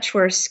the Dutch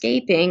were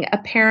escaping,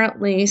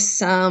 apparently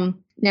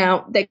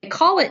now, they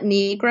call it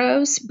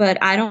Negroes, but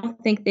I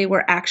don't think they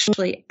were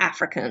actually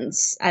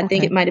Africans. I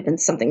think it might have been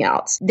something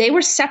else. They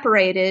were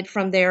separated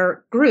from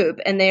their group,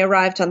 and they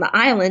arrived on the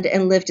island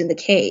and lived in the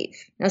cave.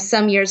 Now,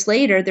 some years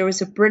later, there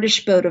was a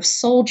British boat of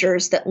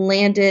soldiers that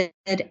landed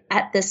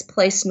at this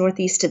place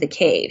northeast of the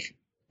cave.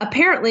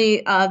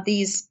 apparently,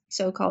 these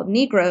so-called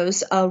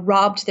Negroes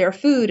robbed their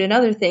food and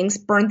other things,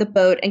 burned the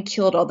boat, and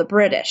killed all the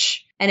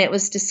British. And it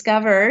was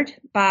discovered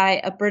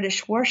by a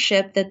British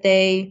warship that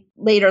they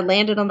later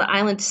landed on the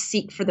island to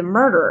seek for the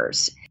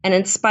murderers. And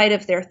in spite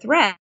of their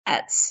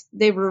threats,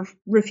 they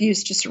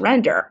refused to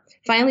surrender.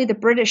 Finally, the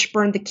British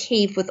burned the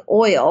cave with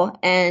oil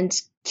and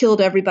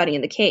killed everybody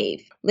in the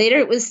cave. Later,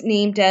 it was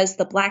named as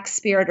the Black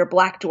Spirit or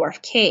Black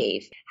Dwarf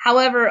Cave.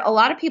 However, a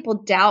lot of people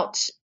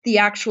doubt the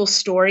actual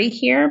story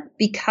here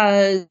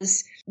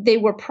because they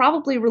were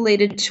probably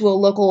related to a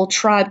local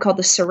tribe called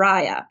the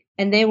Saraya,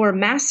 and they were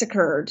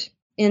massacred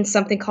in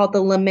something called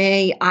the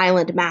Lemay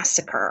Island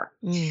Massacre.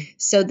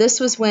 So this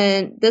was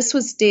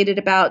dated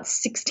about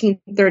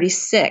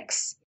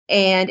 1636,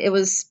 and it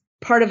was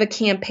part of a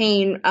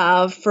campaign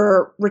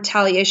for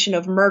retaliation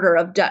of murder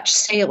of Dutch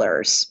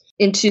sailors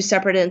in two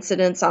separate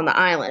incidents on the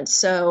island.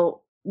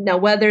 So now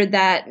whether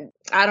that,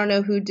 I don't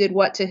know who did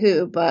what to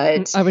who,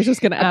 but I was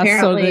just going to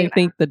ask, so they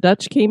think the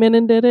Dutch came in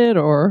and did it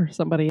or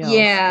somebody else?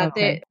 Yeah,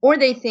 okay.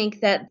 they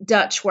think that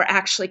Dutch were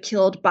actually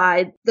killed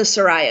by the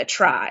Saraya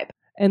tribe.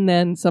 And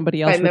then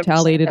somebody else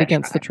retaliated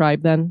against the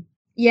tribe then?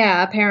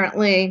 Yeah,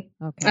 apparently.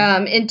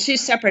 Okay. In two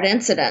separate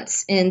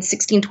incidents, in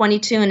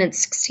 1622 and in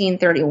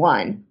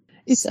 1631.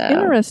 It's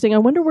interesting. I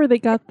wonder where they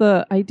got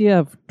the idea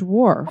of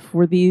dwarf.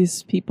 Were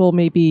these people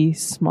maybe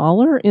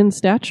smaller in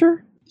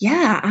stature?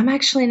 Yeah, I'm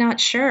actually not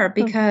sure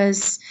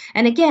because,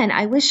 and again,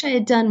 I wish I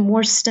had done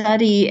more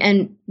study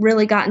and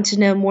really gotten to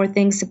know more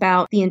things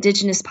about the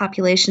indigenous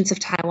populations of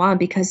Taiwan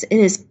because it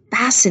is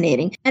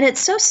fascinating. And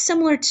it's so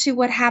similar to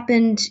what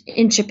happened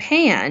in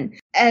Japan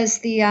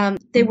as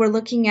they were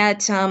looking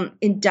at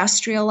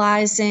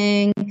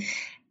industrializing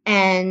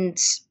and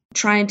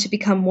trying to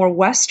become more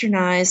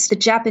westernized. The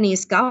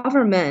Japanese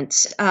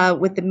government,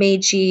 with the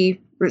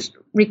Meiji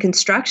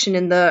Reconstruction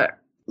in the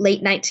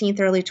late 19th,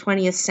 early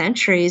 20th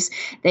centuries,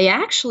 they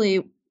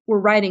actually were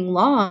writing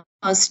laws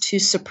to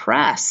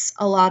suppress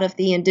a lot of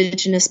the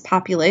indigenous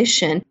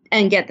population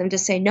and get them to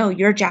say, no,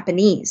 you're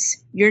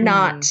Japanese. You're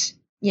not.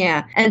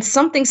 Yeah. And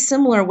something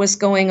similar was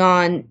going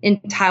on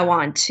in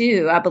Taiwan,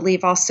 too, I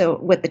believe also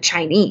with the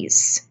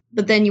Chinese.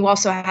 But then you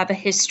also have a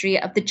history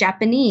of the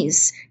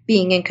Japanese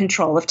being in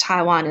control of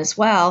Taiwan as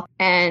well.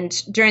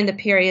 And during the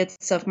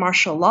periods of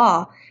martial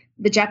law,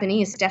 the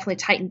Japanese definitely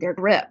tightened their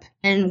grip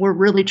and were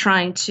really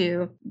trying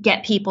to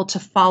get people to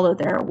follow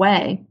their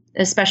way,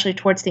 especially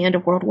towards the end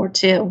of World War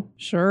II.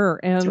 Sure.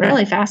 And it's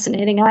really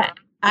fascinating.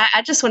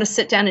 I just want to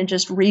sit down and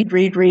just read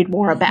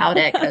more about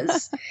it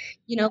because,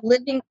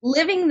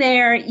 living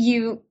there,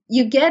 you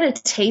get a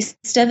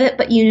taste of it,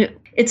 but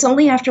it's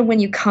only after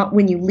when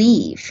you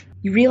leave,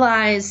 you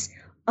realize,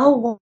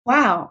 oh,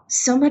 wow,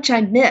 so much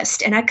I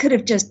missed and I could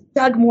have just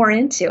dug more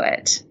into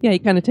it. Yeah, you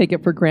kind of take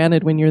it for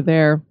granted when you're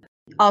there.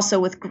 Also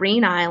with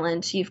Green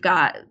Island, you've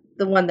got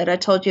the one that I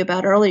told you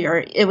about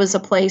earlier. It was a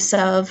place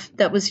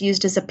that was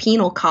used as a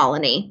penal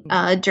colony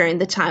during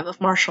the time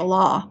of martial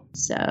law.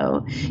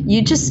 So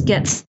you just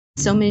get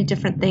so many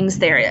different things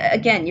there.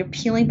 Again, you're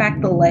peeling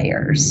back the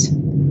layers.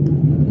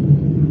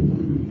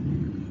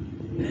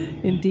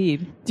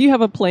 Indeed. Do you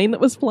have a plane that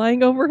was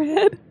flying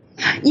overhead?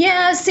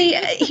 Yeah, see,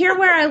 here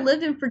where I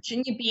live in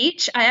Virginia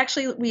Beach,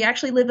 we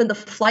actually live in the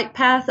flight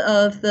path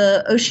of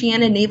the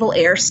Oceana Naval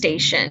Air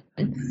Station.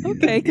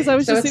 Okay, because I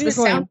was just sitting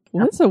there going,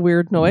 what's a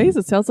weird noise?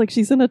 It sounds like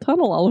she's in a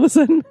tunnel all of a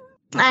sudden.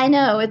 I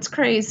know, it's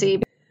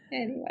crazy.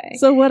 Anyway.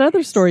 So what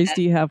other stories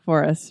do you have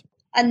for us?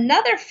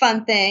 Another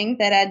fun thing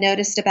that I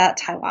noticed about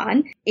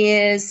Taiwan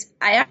is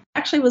I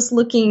actually was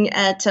looking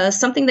at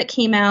something that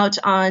came out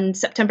on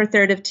September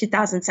 3rd of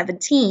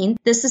 2017.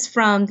 This is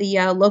from the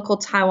local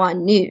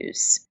Taiwan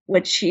news,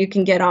 which you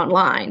can get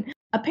online.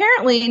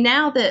 Apparently,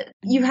 now that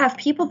you have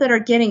people that are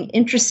getting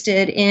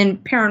interested in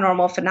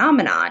paranormal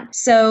phenomenon,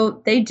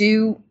 so they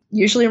do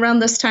usually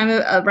around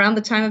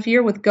the time of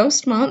year with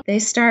Ghost Month, they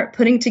start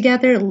putting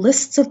together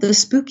lists of the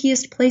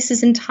spookiest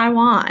places in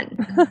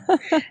Taiwan.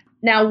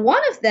 Now,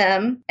 one of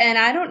them, and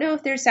I don't know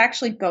if there's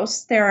actually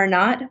ghosts there or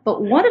not,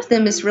 but one of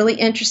them is really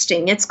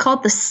interesting. It's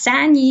called the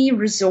Sanyi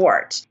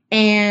Resort.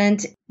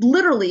 And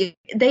literally,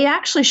 they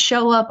actually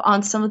show up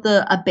on some of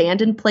the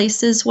abandoned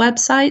places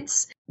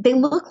websites. They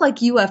look like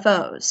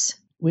UFOs.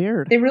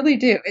 Weird. They really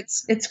do.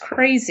 It's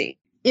crazy.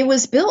 It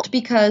was built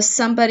because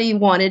somebody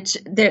wanted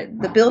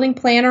the building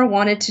planner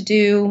wanted to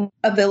do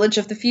a village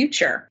of the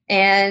future.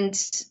 And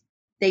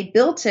they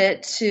built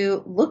it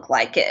to look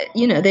like it.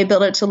 They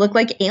built it to look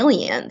like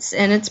aliens,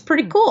 and it's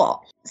pretty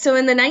cool. So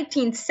in the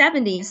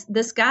 1970s,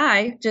 this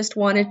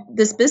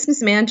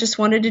businessman just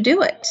wanted to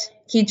do it.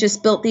 He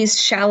just built these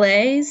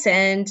chalets,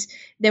 and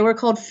they were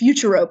called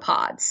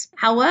Futuropods.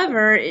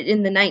 However,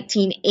 in the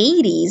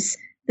 1980s,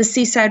 the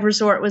seaside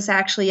resort was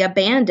actually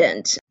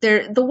abandoned.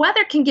 The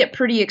weather can get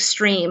pretty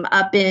extreme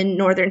up in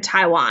northern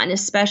Taiwan,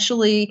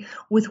 especially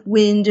with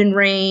wind and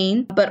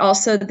rain, but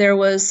also there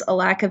was a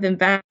lack of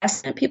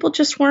investment. People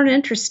just weren't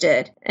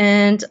interested.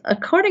 And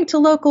according to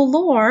local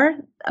lore,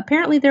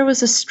 apparently there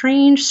was a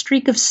strange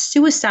streak of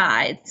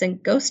suicides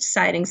and ghost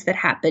sightings that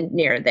happened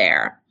near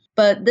there.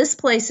 But this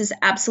place is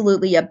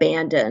absolutely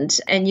abandoned.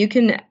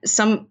 And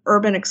some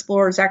urban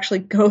explorers actually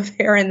go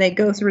there and they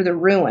go through the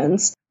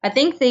ruins. I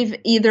think they've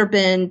either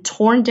been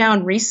torn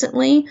down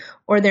recently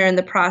or they're in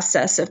the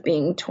process of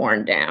being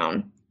torn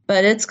down.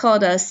 But it's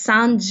called a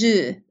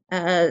Sanju,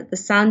 the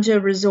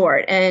Sanju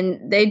Resort.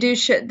 And they do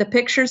the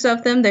pictures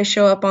of them. They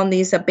show up on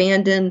these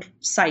abandoned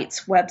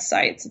sites,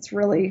 websites. It's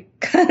really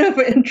kind of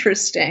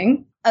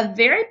interesting. A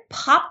very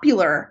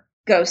popular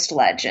ghost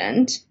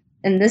legend,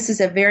 and this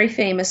is a very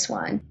famous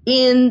one,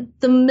 in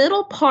the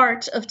middle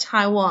part of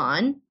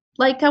Taiwan,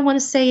 like I want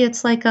to say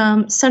it's like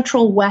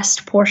central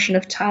west portion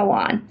of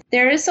Taiwan,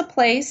 there is a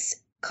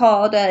place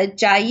called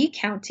Jiayi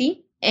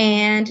County,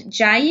 and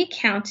Jiayi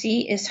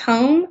County is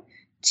home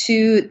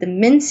to the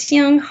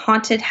Minxiang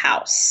Haunted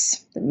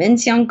House, the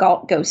Minxiang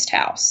Ghost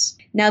House.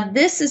 Now,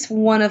 this is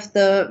one of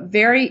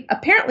the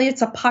apparently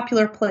it's a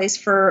popular place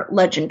for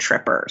legend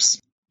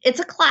trippers. It's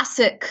a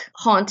classic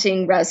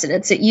haunting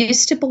residence. It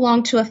used to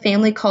belong to a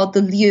family called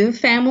the Liu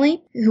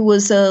family, who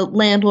was a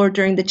landlord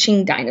during the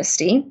Qing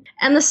dynasty.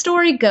 And the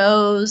story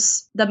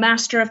goes, the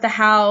master of the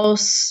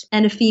house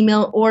and a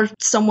female or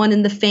someone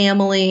in the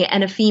family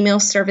and a female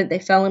servant, they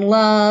fell in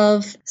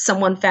love.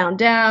 Someone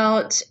found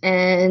out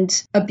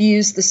and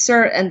abused the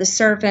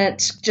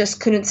servant just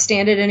couldn't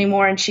stand it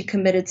anymore, and she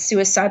committed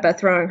suicide by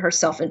throwing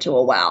herself into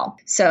a well.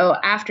 So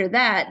after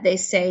that, they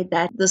say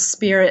that the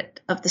spirit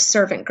of the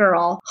servant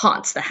girl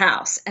haunts the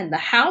house, and the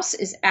house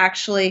is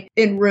actually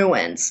in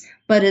ruins,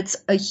 but it's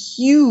a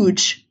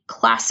huge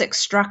classic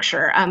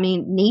structure. I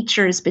mean,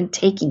 nature has been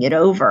taking it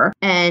over,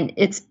 and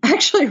it's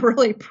actually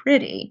really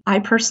pretty. I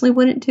personally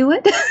wouldn't do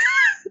it.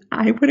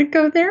 I wouldn't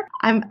go there.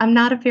 I'm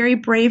not a very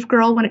brave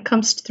girl when it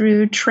comes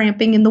through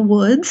tramping in the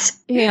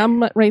woods. Yeah,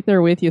 I'm right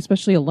there with you,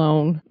 especially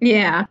alone.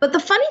 Yeah. But the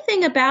funny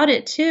thing about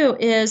it, too,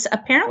 is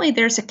apparently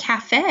there's a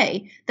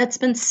cafe that's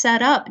been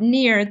set up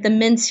near the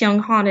Minxiang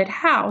Haunted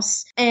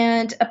House.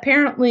 And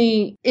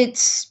apparently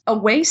it's a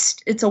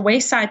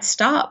wayside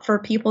stop for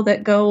people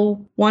that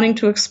go wanting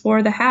to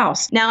explore the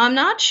house. Now, I'm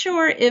not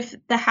sure if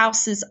the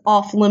house is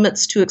off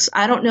limits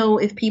I don't know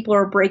if people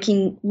are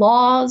breaking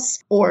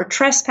laws or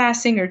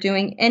trespassing or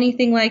doing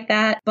anything like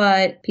that,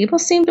 but people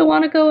seem to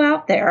want to go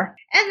out there.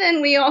 And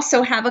then we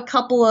also have a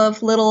couple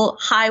of little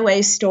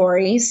highway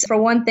stories. For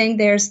one thing,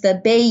 there's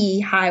the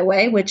Beiyi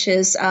Highway, which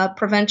is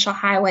Provincial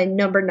Highway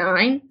number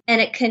 9,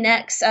 and it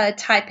connects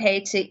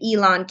Taipei to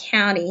Yilan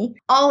County,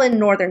 all in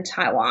northern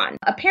Taiwan.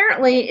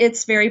 Apparently,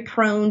 it's very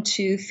prone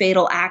to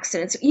fatal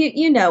accidents.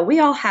 You know, we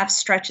all have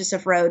stretches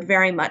of road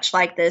very much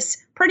like this,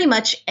 pretty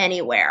much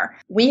anywhere.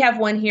 We have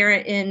one here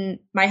in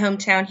my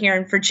hometown here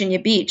in Virginia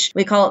Beach.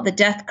 We call it the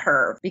death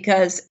curve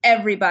because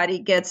everybody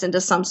gets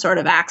into some sort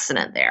of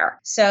accident there.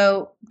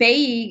 So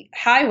Beiyi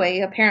Highway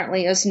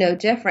apparently is no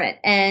different.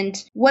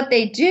 And what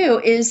they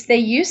do is they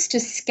used to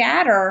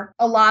scatter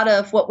a lot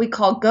of what we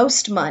call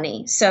ghost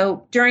money.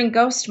 So during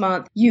Ghost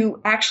Month,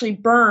 you actually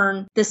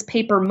burn this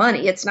paper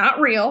money. It's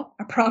not real.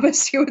 I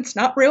promise you it's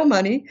not real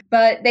money,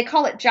 but they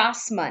call it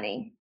Joss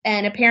money.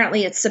 And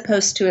apparently it's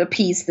supposed to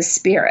appease the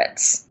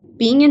spirits.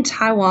 Being in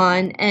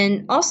Taiwan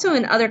and also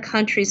in other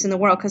countries in the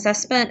world, because I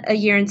spent a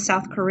year in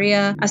South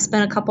Korea, I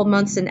spent a couple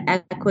months in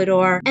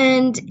Ecuador,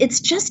 and it's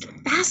just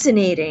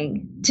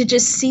fascinating to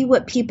just see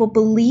what people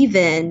believe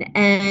in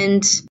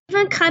and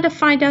even kind of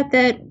find out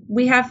that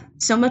we have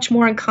so much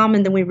more in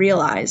common than we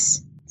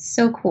realize.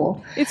 So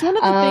cool. It's one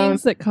of the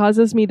things that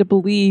causes me to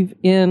believe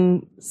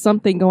in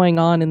something going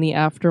on in the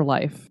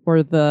afterlife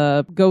or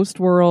the ghost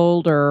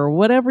world or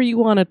whatever you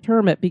want to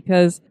term it,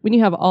 because when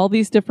you have all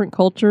these different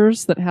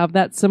cultures that have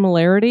that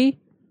similarity,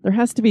 there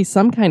has to be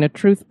some kind of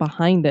truth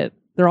behind it.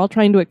 They're all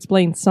trying to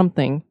explain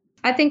something.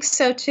 I think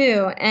so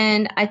too.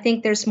 And I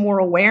think there's more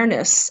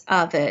awareness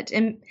of it.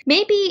 And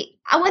maybe,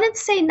 I wouldn't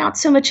say not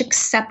so much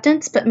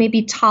acceptance, but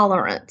maybe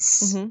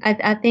tolerance. Mm-hmm.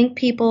 I think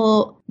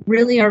people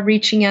really are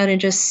reaching out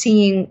and just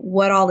seeing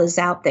what all is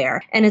out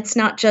there. And it's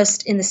not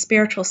just in the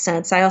spiritual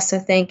sense. I also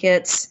think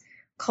it's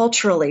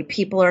culturally,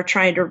 people are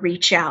trying to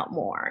reach out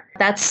more.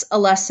 That's a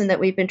lesson that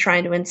we've been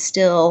trying to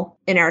instill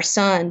in our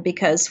son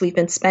because we've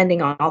been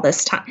spending all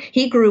this time.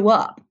 He grew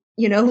up,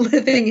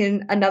 living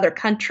in another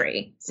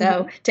country.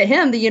 So to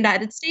him, the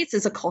United States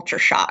is a culture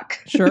shock.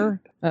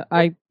 Sure.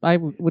 I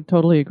would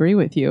totally agree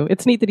with you.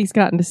 It's neat that he's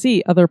gotten to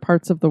see other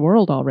parts of the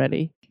world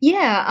already.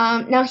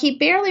 Yeah. Now, he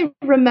barely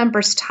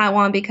remembers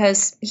Taiwan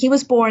because he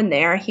was born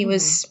there.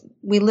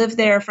 We lived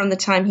there from the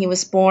time he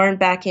was born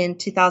back in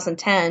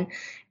 2010.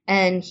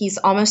 And he's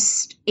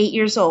almost 8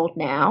 years old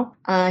now.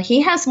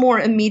 He has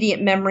more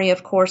immediate memory,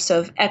 of course,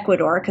 of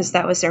Ecuador because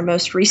that was their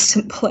most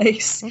recent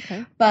place.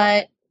 Okay.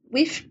 But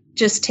we've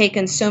just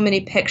taken so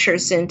many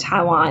pictures in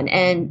Taiwan,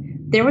 and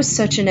there was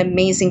such an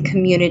amazing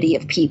community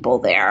of people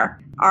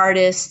there.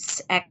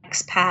 Artists,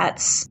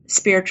 expats,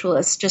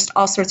 spiritualists, just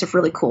all sorts of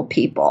really cool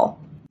people.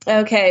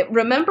 Okay,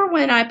 remember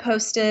when I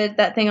posted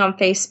that thing on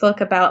Facebook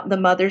about the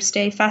Mother's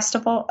Day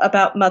festival,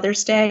 about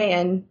Mother's Day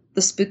and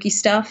the spooky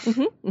stuff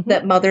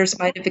that mothers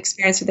might have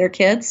experienced with their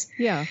kids?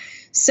 Yeah.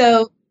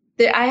 So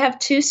I have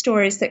two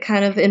stories that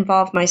kind of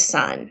involve my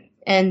son,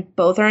 and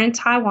both are in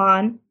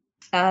Taiwan.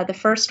 The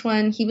first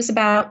one, he was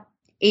about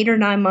 8 or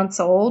 9 months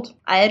old.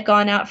 I had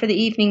gone out for the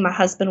evening. My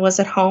husband was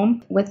at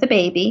home with the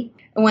baby.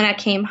 And when I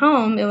came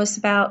home, it was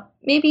about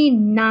maybe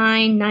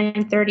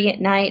 9:30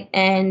 at night,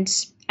 and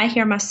I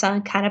hear my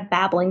son kind of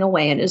babbling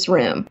away in his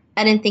room.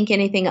 I didn't think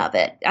anything of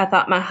it. I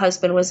thought my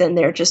husband was in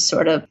there just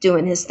sort of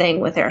doing his thing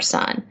with our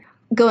son.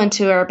 Go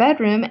into our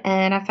bedroom,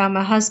 and I found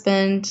my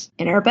husband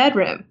in our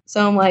bedroom.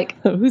 So I'm like,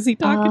 who's he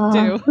talking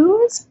to?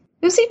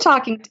 Who's he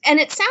talking to? And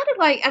it sounded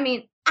like,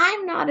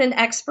 I'm not an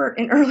expert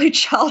in early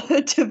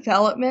childhood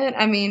development.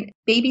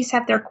 Babies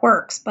have their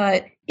quirks,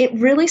 but it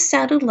really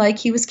sounded like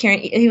he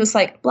was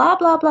like, blah,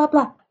 blah, blah,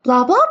 blah,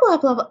 blah, blah, blah,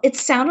 blah, blah. It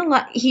sounded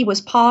like he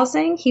was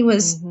pausing.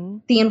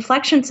 The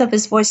inflections of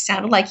his voice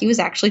sounded like he was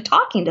actually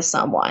talking to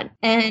someone.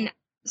 And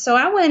so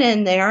I went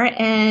in there,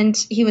 and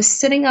he was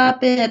sitting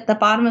up at the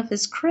bottom of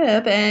his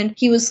crib, and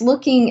he was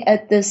looking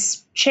at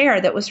this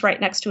chair that was right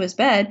next to his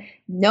bed.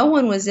 No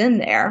one was in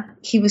there.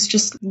 He was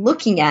just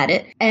looking at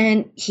it,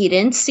 and he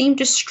didn't seem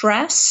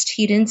distressed.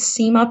 He didn't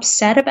seem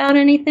upset about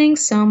anything.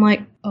 So I'm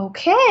like,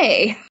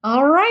 okay,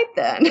 all right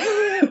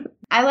then.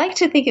 I like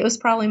to think it was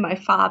probably my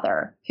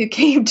father who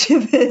came to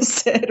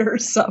visit or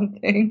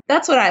something.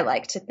 That's what I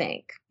like to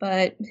think.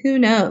 But who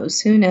knows?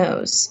 Who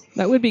knows?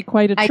 That would be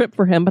quite a trip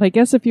for him. But I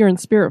guess if you're in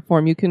spirit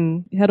form, you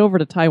can head over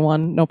to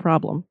Taiwan, no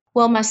problem.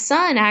 Well, my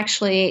son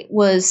actually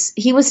was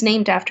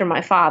named after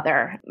my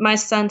father. My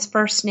son's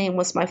first name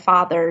was my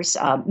father's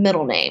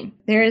middle name.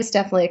 There is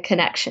definitely a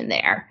connection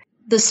there.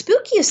 The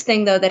spookiest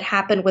thing, though, that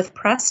happened with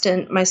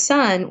Preston, my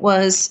son,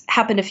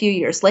 happened a few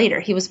years later.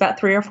 He was about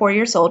 3 or 4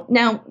 years old.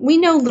 Now, we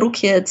know little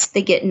kids,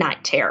 they get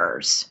night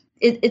terrors.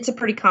 It's a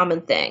pretty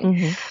common thing.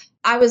 Mm-hmm.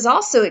 I was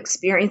also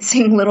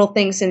experiencing little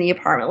things in the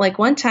apartment. Like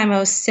one time I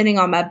was sitting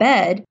on my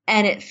bed,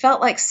 and it felt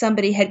like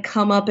somebody had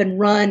come up and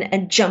run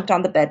and jumped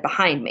on the bed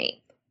behind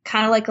me,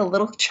 kind of like a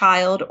little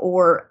child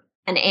or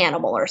an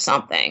animal or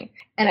something.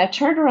 And I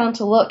turned around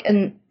to look,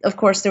 and of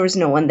course there was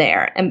no one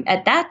there. And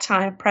at that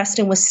time,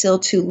 Preston was still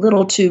too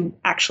little to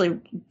actually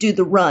do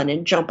the run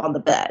and jump on the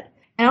bed.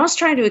 And I was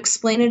trying to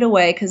explain it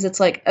away because it's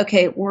like,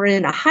 okay, we're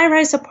in a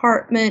high-rise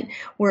apartment.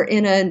 We're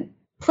in a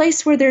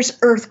place where there's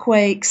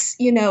earthquakes.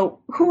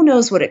 Who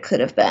knows what it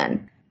could have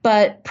been.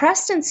 But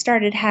Preston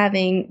started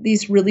having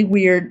these really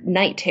weird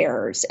night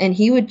terrors, and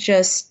he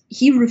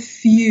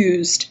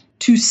refused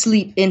to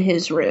sleep in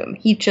his room.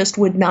 He just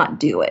would not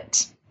do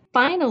it.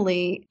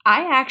 Finally,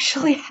 I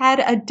actually had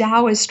a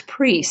Taoist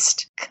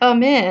priest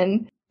come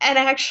in and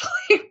actually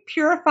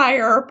purify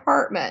our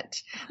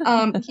apartment.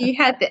 He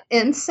had the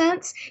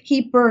incense. He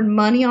burned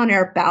money on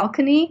our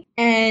balcony.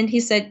 And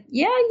he said,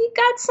 yeah, you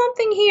got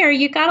something here.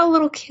 You got a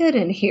little kid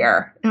in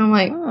here. And I'm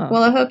like,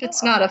 well, I hope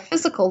it's not a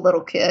physical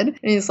little kid.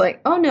 And he's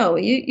like, oh, no,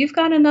 you've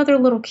got another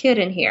little kid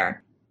in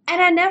here. And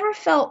I never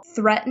felt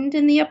threatened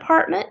in the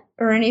apartment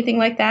or anything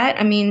like that.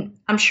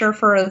 I'm sure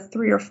for a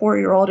 3 or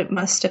 4-year-old, it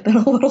must have been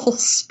a little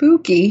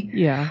spooky.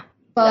 Yeah.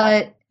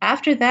 But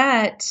after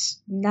that,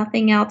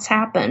 nothing else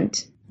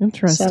happened.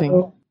 Interesting.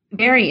 So,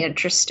 very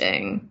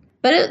interesting.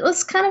 But it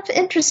was kind of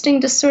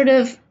interesting to sort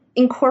of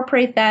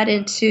incorporate that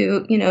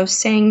into,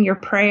 saying your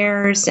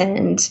prayers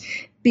and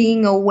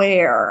being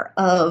aware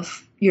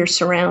of your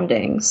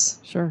surroundings.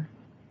 Sure.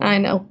 I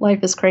know,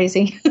 life is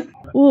crazy.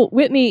 Well,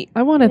 Whitney,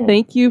 I want to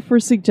thank you for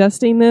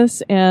suggesting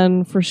this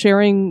and for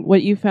sharing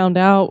what you found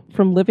out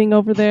from living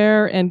over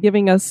there and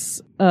giving us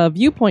a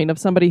viewpoint of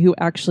somebody who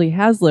actually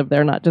has lived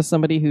there, not just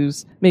somebody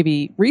who's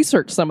maybe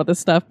researched some of the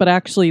stuff, but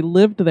actually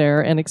lived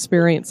there and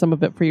experienced some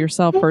of it for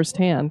yourself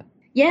firsthand.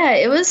 Yeah,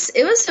 it was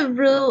a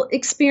real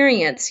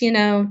experience,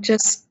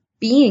 just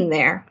being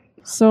there.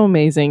 So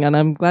amazing. And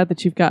I'm glad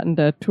that you've gotten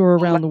to tour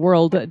around the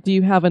world. Do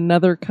you have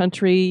another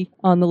country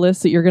on the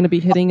list that you're going to be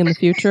hitting in the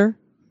future?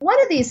 One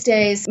of these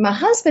days, my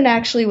husband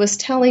actually was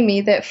telling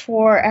me that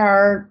for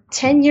our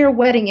 10-year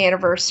wedding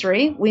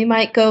anniversary, we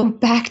might go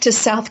back to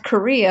South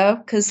Korea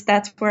because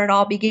that's where it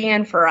all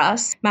began for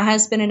us. My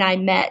husband and I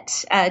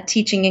met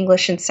teaching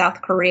English in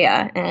South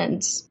Korea,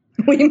 and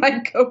we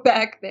might go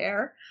back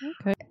there.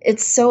 Okay.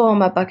 It's so on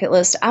my bucket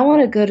list. I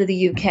want to go to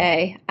the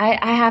UK.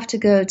 I have to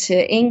go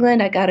to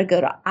England. I got to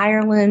go to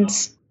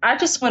Ireland. I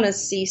just want to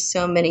see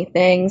so many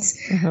things.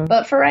 Mm-hmm.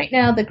 But for right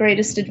now, the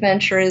greatest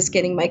adventure is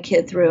getting my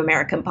kid through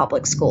American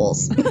public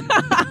schools.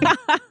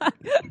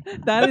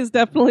 That is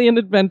definitely an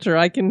adventure.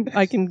 I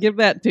can give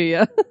that to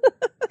you.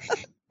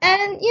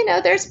 And,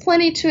 there's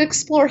plenty to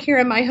explore here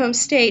in my home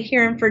state,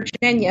 here in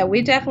Virginia.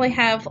 We definitely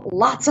have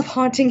lots of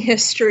haunting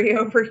history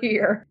over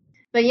here.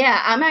 But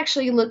yeah, I'm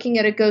actually looking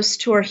at a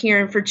ghost tour here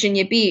in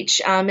Virginia Beach.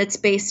 It's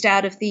based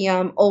out of the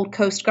old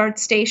Coast Guard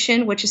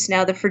station, which is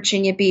now the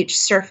Virginia Beach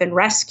Surf and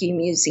Rescue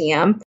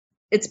Museum.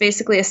 It's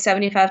basically a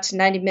 75 to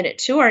 90-minute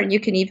tour, and you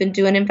can even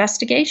do an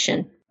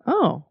investigation.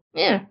 Oh.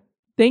 Yeah.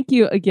 Thank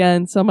you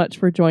again so much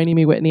for joining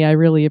me, Whitney. I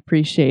really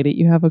appreciate it.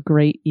 You have a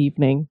great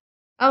evening.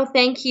 Oh,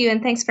 thank you,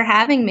 and thanks for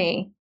having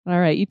me. All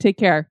right, you take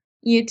care.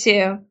 You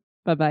too.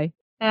 Bye-bye.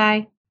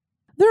 Bye.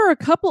 There are a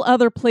couple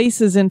other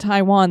places in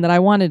Taiwan that I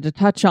wanted to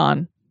touch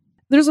on.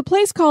 There's a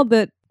place called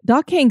the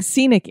Dakang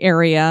Scenic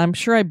Area. I'm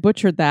sure I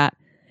butchered that.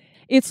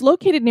 It's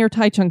located near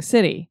Taichung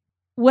City.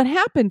 What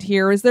happened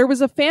here is there was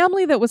a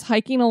family that was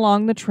hiking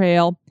along the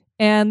trail,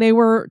 and they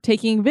were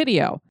taking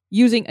video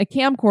using a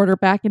camcorder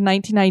back in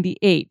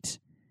 1998.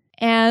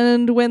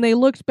 And when they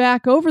looked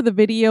back over the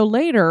video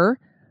later,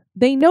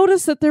 they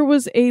noticed that there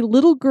was a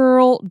little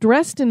girl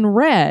dressed in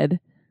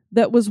red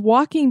that was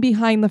walking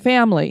behind the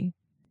family.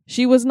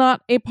 She was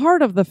not a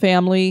part of the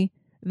family.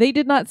 They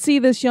did not see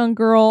this young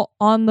girl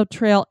on the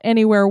trail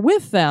anywhere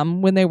with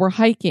them when they were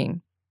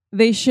hiking.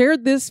 They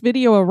shared this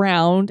video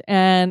around,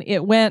 and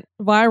it went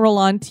viral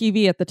on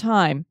TV at the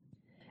time.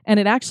 And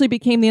it actually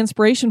became the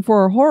inspiration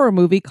for a horror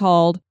movie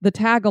called The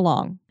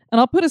Tagalong.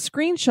 And I'll put a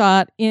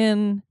screenshot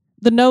in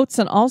the notes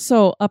and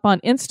also up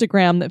on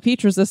Instagram that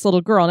features this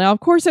little girl. Now,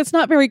 of course, it's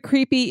not very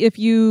creepy if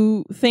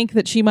you think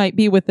that she might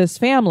be with this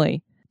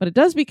family, but it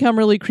does become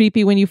really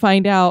creepy when you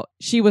find out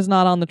she was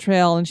not on the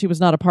trail and she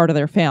was not a part of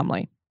their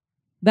family.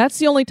 That's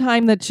the only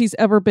time that she's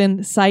ever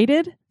been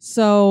sighted,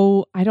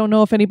 so I don't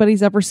know if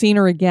anybody's ever seen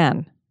her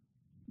again.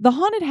 The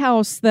haunted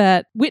house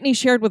that Whitney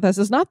shared with us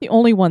is not the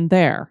only one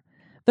there.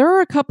 There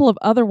are a couple of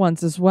other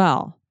ones as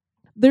well.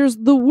 There's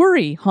the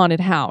Worry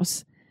Haunted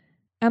House,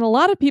 and a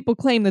lot of people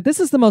claim that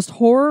this is the most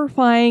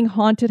horrifying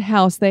haunted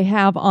house they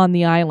have on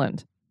the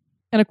island.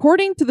 And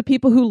according to the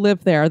people who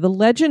live there, the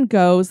legend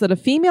goes that a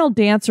female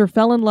dancer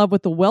fell in love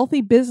with a wealthy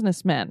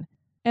businessman.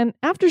 And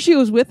after she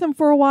was with him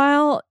for a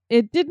while,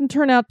 it didn't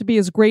turn out to be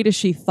as great as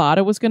she thought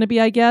it was going to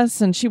be, I guess,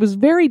 and she was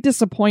very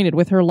disappointed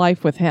with her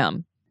life with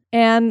him.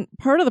 And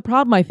part of the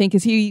problem, I think,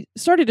 is he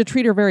started to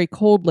treat her very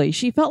coldly.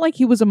 She felt like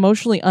he was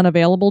emotionally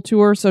unavailable to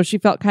her, so she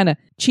felt kind of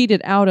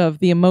cheated out of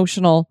the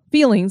emotional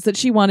feelings that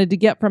she wanted to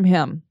get from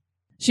him.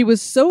 She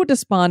was so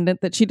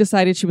despondent that she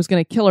decided she was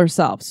going to kill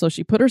herself. So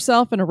she put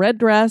herself in a red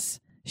dress,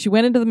 she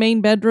went into the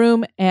main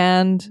bedroom,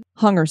 and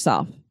hung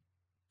herself.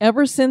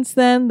 Ever since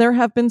then, there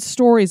have been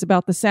stories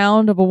about the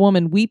sound of a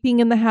woman weeping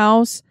in the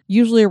house,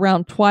 usually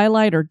around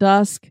twilight or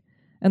dusk,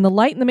 and the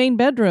light in the main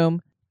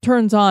bedroom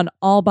turns on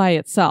all by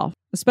itself,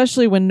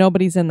 especially when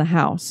nobody's in the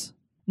house.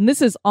 And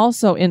this is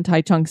also in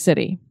Taichung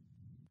City.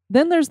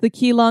 Then there's the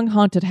Keelung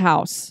Haunted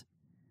House.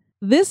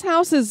 This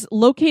house is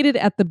located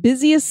at the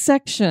busiest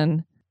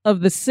section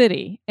of the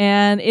city,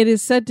 and it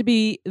is said to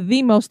be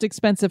the most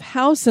expensive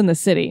house in the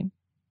city.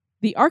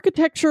 The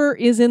architecture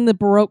is in the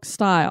Baroque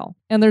style,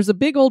 and there's a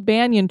big old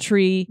banyan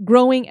tree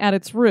growing at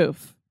its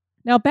roof.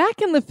 Now,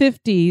 back in the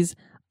 50s,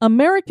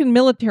 American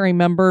military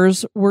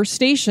members were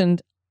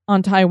stationed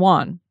on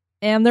Taiwan,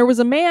 and there was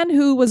a man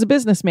who was a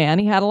businessman.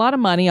 He had a lot of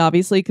money,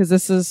 obviously, because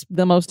this is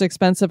the most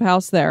expensive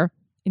house there,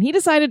 and he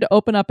decided to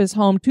open up his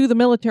home to the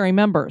military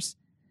members,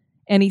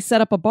 and he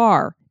set up a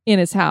bar in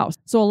his house.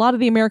 So a lot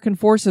of the American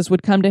forces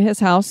would come to his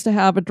house to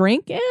have a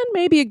drink and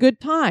maybe a good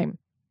time.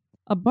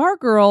 A bar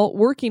girl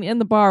working in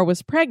the bar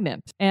was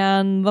pregnant,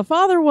 and the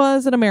father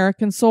was an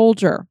American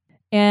soldier.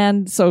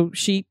 And so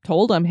she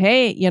told him,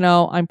 hey,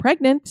 I'm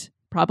pregnant.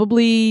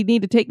 Probably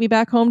need to take me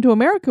back home to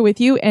America with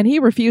you. And he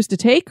refused to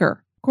take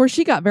her. Of course,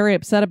 she got very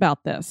upset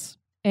about this.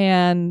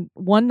 And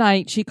one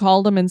night she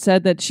called him and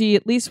said that she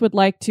at least would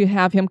like to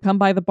have him come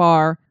by the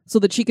bar so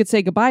that she could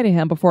say goodbye to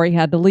him before he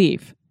had to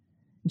leave.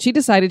 And she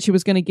decided she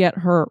was going to get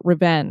her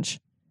revenge.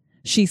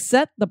 She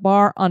set the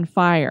bar on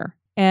fire,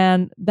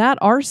 and that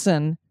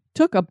arson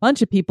took a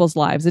bunch of people's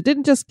lives. It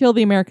didn't just kill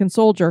the American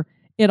soldier,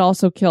 it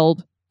also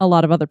killed a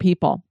lot of other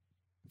people.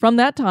 From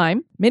that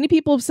time, many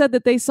people have said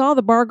that they saw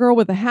the bar girl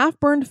with a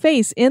half-burned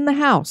face in the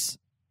house.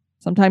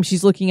 Sometimes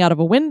she's looking out of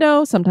a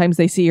window, sometimes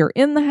they see her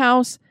in the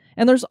house,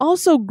 and there's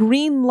also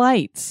green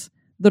lights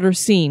that are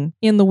seen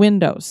in the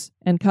windows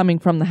and coming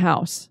from the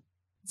house.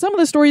 Some of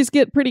the stories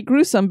get pretty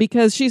gruesome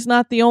because she's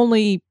not the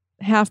only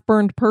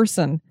half-burned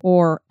person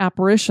or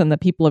apparition that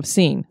people have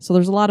seen. So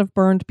there's a lot of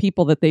burned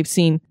people that they've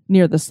seen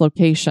near this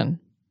location.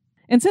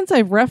 And since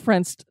I've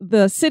referenced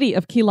the city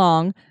of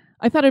Keelung,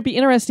 I thought it'd be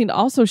interesting to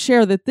also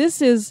share that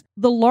this is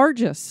the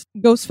largest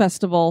ghost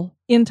festival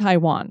in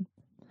Taiwan.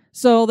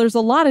 So there's a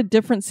lot of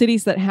different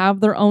cities that have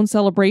their own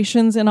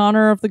celebrations in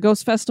honor of the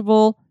ghost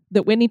festival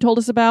that Whitney told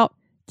us about.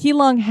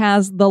 Keelung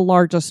has the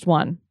largest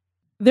one.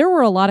 There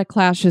were a lot of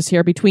clashes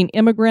here between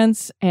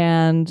immigrants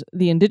and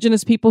the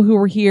indigenous people who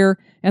were here,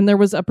 and there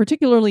was a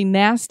particularly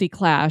nasty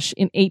clash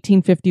in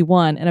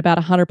 1851, and about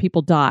 100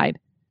 people died.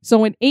 So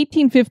in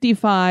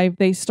 1855,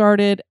 they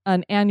started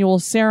an annual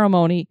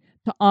ceremony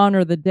to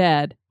honor the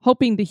dead,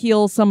 hoping to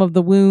heal some of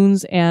the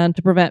wounds and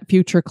to prevent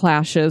future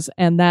clashes,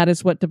 and that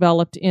is what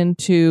developed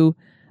into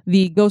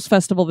the ghost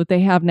festival that they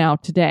have now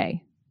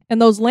today.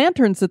 And those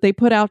lanterns that they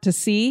put out to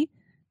sea,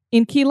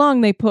 in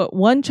Keelung, they put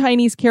one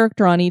Chinese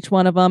character on each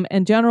one of them,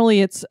 and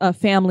generally it's a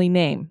family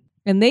name.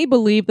 And they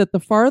believe that the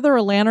farther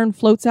a lantern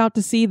floats out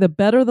to sea, the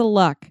better the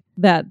luck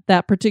that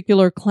that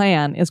particular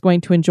clan is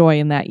going to enjoy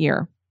in that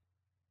year.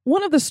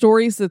 One of the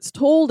stories that's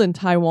told in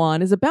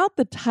Taiwan is about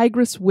the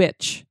Tigress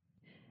Witch.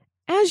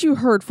 As you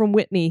heard from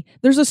Whitney,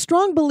 there's a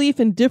strong belief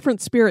in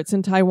different spirits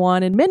in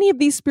Taiwan, and many of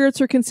these spirits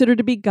are considered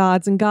to be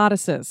gods and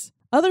goddesses.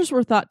 Others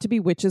were thought to be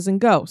witches and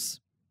ghosts.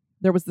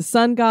 There was the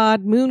sun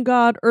god, moon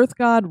god, earth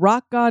god,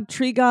 rock god,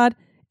 tree god,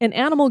 and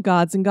animal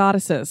gods and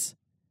goddesses.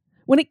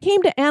 When it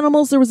came to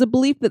animals, there was a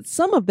belief that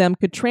some of them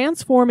could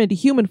transform into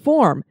human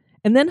form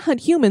and then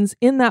hunt humans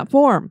in that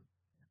form.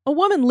 A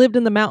woman lived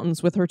in the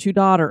mountains with her 2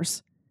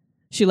 daughters.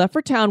 She left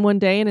for town one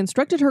day and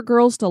instructed her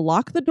girls to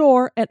lock the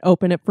door and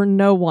open it for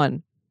no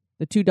one.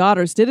 The 2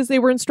 daughters did as they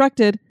were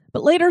instructed,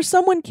 but later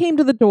someone came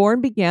to the door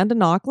and began to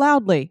knock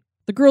loudly.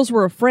 The girls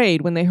were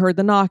afraid when they heard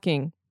the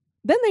knocking.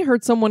 Then they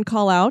heard someone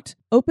call out,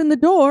 "Open the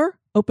door!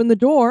 Open the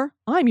door!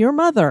 I'm your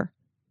mother!"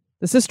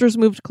 The sisters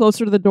moved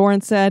closer to the door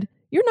and said,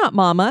 "You're not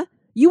Mama.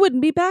 You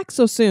wouldn't be back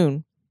so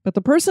soon." But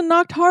the person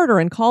knocked harder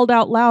and called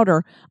out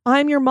louder,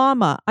 "I'm your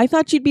Mama. I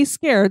thought you'd be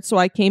scared, so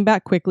I came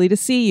back quickly to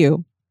see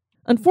you."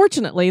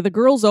 Unfortunately, the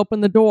girls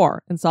opened the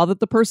door and saw that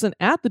the person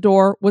at the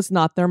door was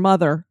not their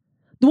mother.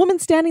 The woman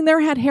standing there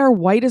had hair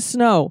white as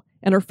snow,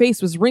 and her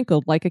face was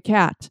wrinkled like a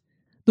cat.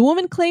 The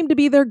woman claimed to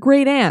be their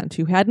great aunt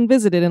who hadn't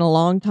visited in a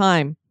long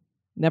time.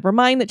 Never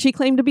mind that she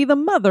claimed to be the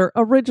mother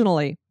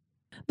originally.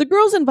 The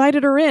girls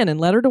invited her in and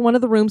led her to one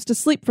of the rooms to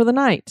sleep for the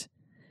night.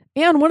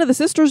 And one of the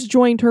sisters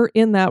joined her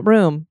in that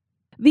room.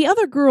 The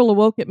other girl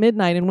awoke at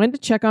midnight and went to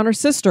check on her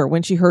sister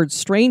when she heard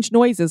strange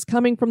noises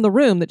coming from the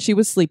room that she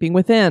was sleeping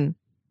within.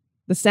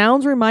 The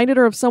sounds reminded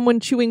her of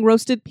someone chewing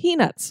roasted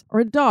peanuts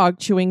or a dog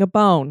chewing a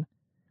bone.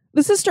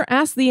 The sister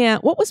asked the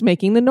aunt what was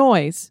making the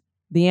noise.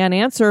 The aunt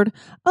answered,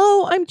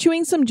 "Oh, I'm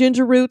chewing some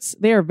ginger roots.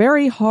 They are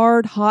very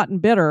hard, hot,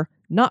 and bitter,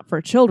 not for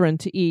children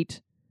to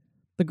eat."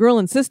 The girl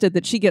insisted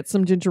that she get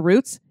some ginger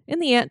roots, and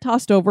the aunt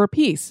tossed over a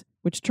piece,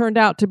 which turned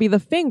out to be the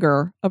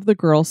finger of the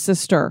girl's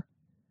sister.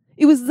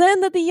 It was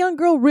then that the young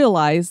girl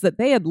realized that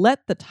they had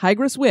let the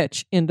Tigress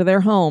Witch into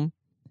their home.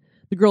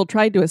 The girl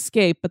tried to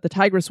escape, but the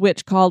Tigress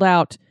Witch called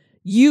out,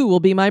 "You will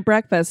be my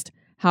breakfast.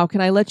 How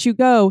can I let you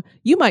go?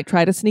 You might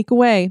try to sneak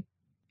away."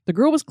 The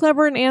girl was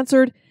clever and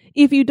answered,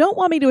 "If you don't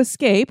want me to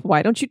escape,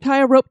 why don't you tie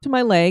a rope to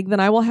my leg? Then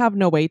I will have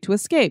no way to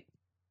escape."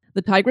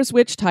 The Tigress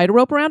Witch tied a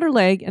rope around her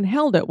leg and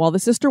held it while the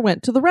sister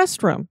went to the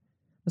restroom.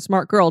 The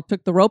smart girl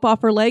took the rope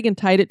off her leg and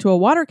tied it to a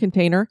water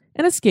container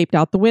and escaped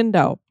out the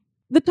window.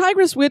 The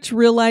Tigress Witch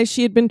realized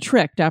she had been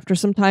tricked after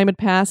some time had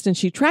passed, and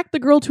she tracked the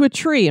girl to a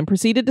tree and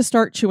proceeded to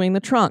start chewing the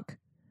trunk.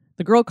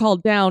 The girl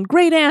called down,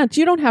 "Great aunt,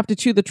 you don't have to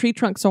chew the tree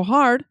trunk so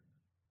hard.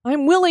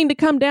 I'm willing to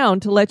come down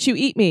to let you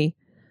eat me.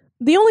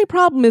 The only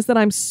problem is that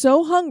I'm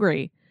so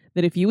hungry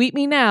that if you eat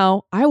me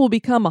now, I will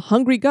become a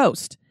hungry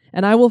ghost,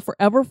 and I will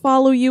forever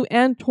follow you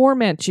and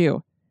torment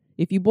you.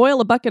 If you boil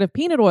a bucket of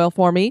peanut oil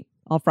for me,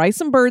 I'll fry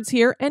some birds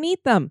here and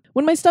eat them.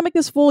 When my stomach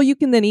is full, you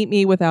can then eat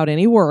me without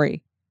any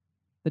worry."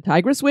 The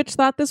Tigress Witch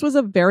thought this was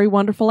a very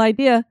wonderful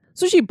idea,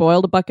 so she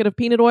boiled a bucket of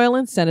peanut oil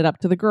and sent it up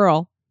to the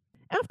girl.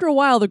 After a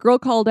while, the girl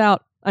called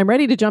out, "I'm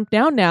ready to jump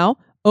down now.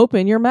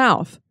 Open your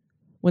mouth."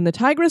 When the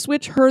Tigress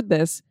Witch heard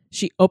this,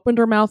 she opened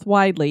her mouth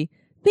widely,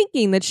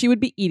 thinking that she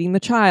would be eating the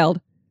child.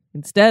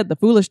 Instead, the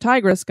foolish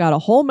tigress got a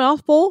whole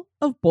mouthful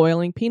of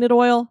boiling peanut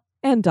oil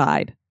and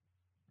died.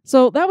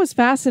 So that was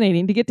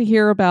fascinating to get to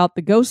hear about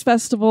the Ghost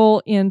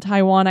Festival in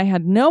Taiwan. I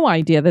had no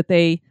idea that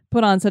they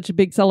put on such a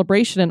big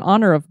celebration in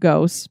honor of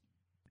ghosts. It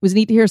was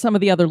neat to hear some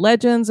of the other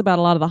legends about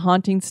a lot of the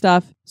haunting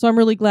stuff, so I'm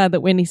really glad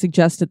that Wendy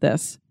suggested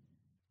this.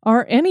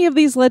 Are any of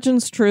these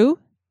legends true?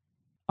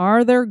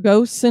 Are there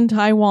ghosts in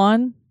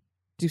Taiwan?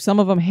 Do some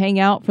of them hang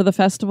out for the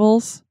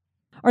festivals?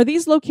 Are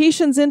these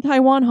locations in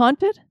Taiwan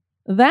haunted?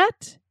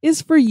 That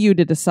is for you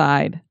to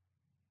decide.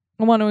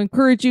 I want to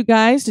encourage you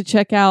guys to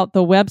check out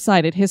the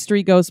website at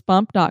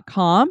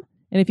historygoesbump.com.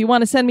 And if you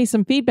want to send me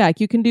some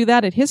feedback, you can do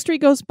that at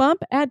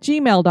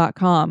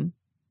historygoesbump@gmail.com.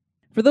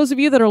 For those of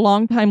you that are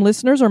longtime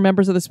listeners or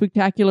members of the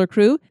Spooktacular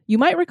crew, you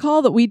might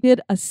recall that we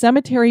did a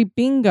cemetery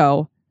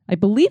bingo. I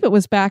believe it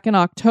was back in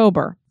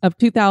October of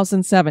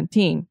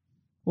 2017.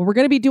 Well, we're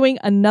going to be doing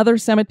another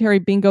cemetery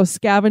bingo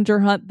scavenger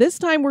hunt. This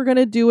time we're going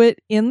to do it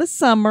in the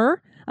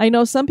summer. I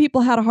know some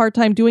people had a hard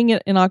time doing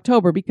it in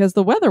October because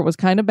the weather was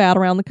kind of bad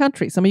around the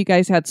country. Some of you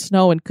guys had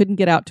snow and couldn't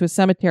get out to a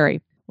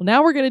cemetery. Well,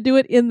 now we're going to do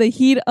it in the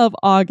heat of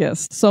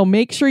August. So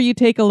make sure you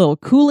take a little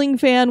cooling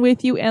fan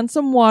with you and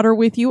some water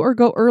with you, or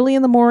go early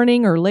in the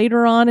morning or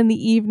later on in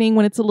the evening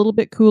when it's a little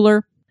bit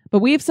cooler. But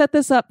we've set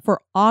this up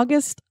for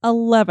August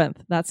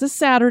 11th. That's a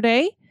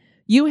Saturday.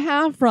 You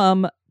have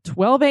from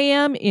 12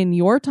 a.m. in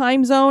your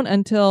time zone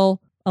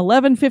until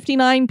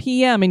 11:59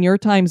 p.m. in your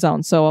time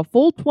zone. So a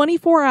full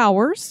 24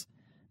 hours.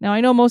 Now,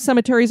 I know most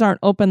cemeteries aren't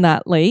open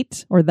that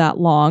late or that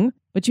long,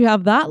 but you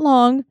have that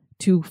long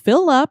to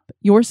fill up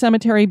your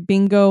cemetery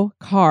bingo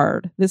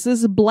card. This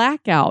is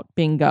blackout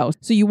bingo.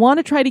 So you want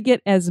to try to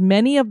get as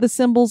many of the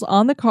symbols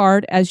on the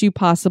card as you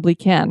possibly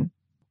can.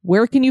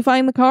 Where can you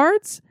find the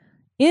cards?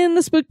 In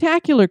the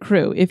Spooktacular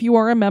crew. If you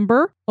are a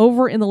member,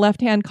 over in the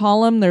left-hand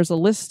column, there's a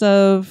list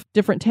of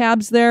different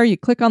tabs there. You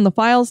click on the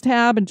Files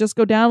tab and just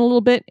go down a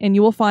little bit, and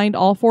you will find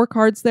all 4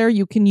 cards there.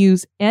 You can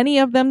use any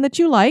of them that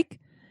you like.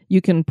 You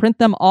can print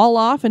them all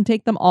off and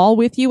take them all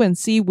with you and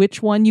see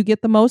which one you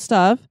get the most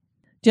of.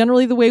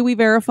 Generally, the way we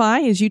verify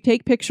is you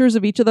take pictures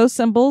of each of those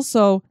symbols.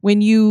 So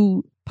when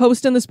you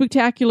post in the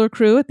Spooktacular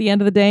crew at the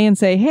end of the day and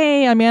say,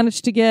 hey, I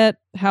managed to get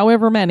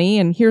however many,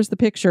 and here's the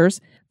pictures.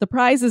 The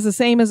prize is the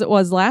same as it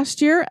was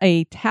last year,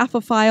 a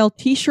Taffafile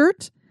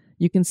t-shirt.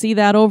 You can see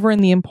that over in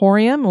the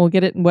Emporium. We'll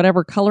get it in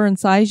whatever color and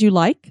size you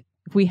like.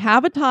 If we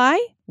have a tie,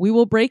 we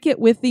will break it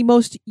with the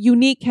most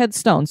unique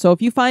headstone. So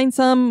if you find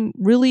some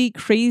really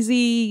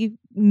crazy,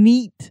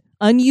 neat,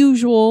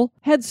 unusual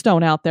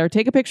headstone out there,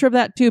 take a picture of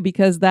that too,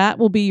 because that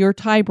will be your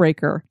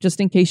tiebreaker, just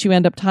in case you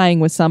end up tying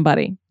with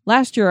somebody.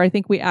 Last year, I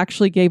think we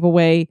actually gave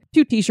away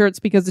 2 t-shirts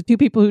because the 2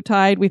 people who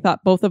tied, we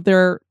thought both of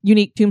their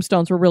unique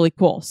tombstones were really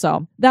cool.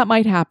 So that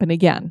might happen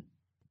again.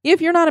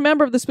 If you're not a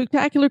member of the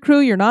Spooktacular crew,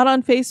 you're not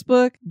on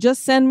Facebook,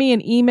 just send me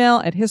an email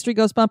at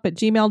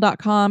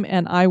historygoesbump@gmail.com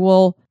and I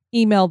will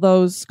email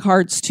those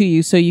cards to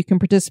you so you can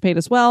participate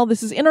as well.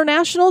 This is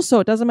international, so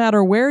it doesn't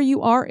matter where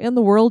you are in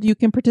the world, you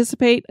can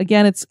participate.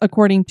 Again, it's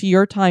according to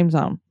your time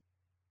zone.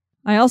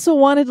 I also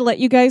wanted to let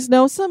you guys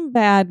know some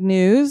bad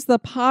news. The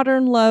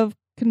Modern Love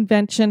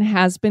Convention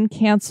has been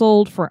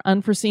canceled for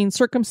unforeseen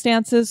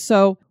circumstances,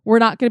 so we're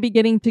not going to be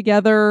getting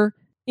together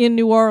in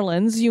New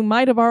Orleans. You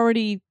might have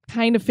already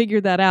kind of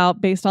figured that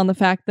out based on the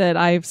fact that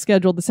I've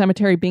scheduled the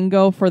cemetery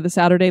bingo for the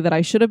Saturday that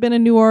I should have been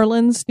in New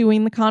Orleans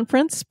doing the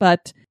conference,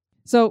 but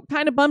so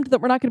kind of bummed that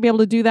we're not going to be able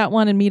to do that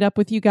one and meet up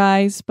with you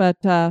guys, but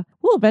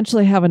we'll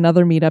eventually have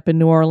another meetup in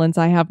New Orleans.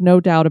 I have no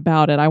doubt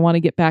about it. I want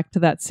to get back to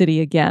that city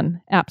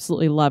again.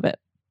 Absolutely love it.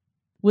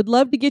 Would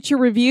love to get your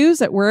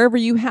reviews at wherever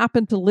you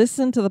happen to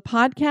listen to the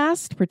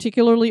podcast,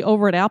 particularly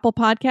over at Apple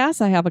Podcasts.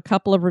 I have a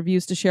couple of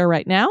reviews to share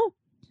right now.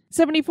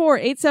 74,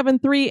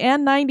 873,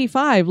 and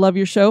 95. Love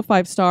your show,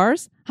 5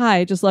 stars. Hi,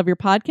 I just love your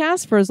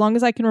podcast. For as long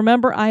as I can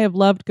remember, I have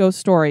loved ghost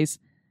stories.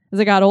 As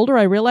I got older,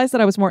 I realized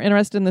that I was more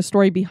interested in the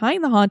story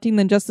behind the haunting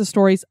than just the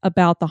stories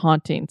about the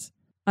hauntings.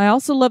 I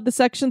also love the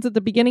sections at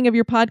the beginning of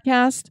your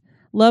podcast.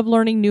 Love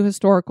learning new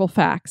historical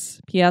facts.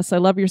 P.S. I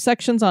love your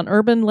sections on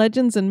urban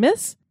legends and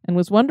myths and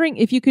was wondering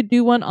if you could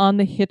do one on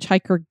the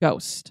hitchhiker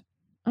ghost.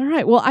 All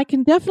right. Well, I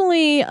can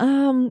definitely, I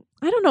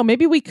don't know,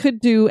 maybe we could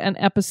do an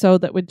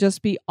episode that would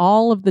just be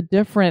all of the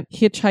different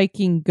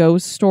hitchhiking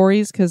ghost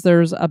stories because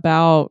there's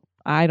about,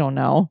 I don't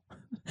know,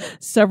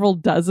 several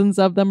dozens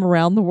of them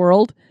around the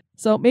world.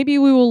 So maybe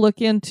we will look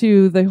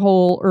into the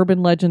whole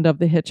urban legend of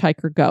the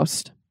hitchhiker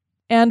ghost.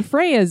 And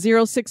Freya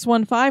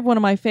 0615, one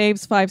of my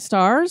faves, 5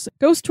 stars.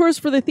 Ghost tours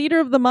for the theater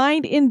of the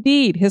mind,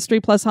 indeed.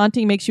 History plus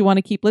haunting makes you want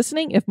to keep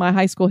listening. If my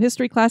high school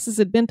history classes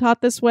had been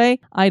taught this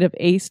way, I'd have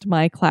aced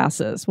my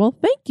classes. Well,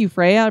 thank you,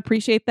 Freya. I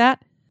appreciate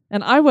that.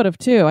 And I would have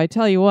too. I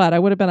tell you what, I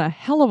would have been a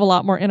hell of a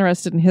lot more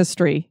interested in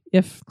history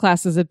if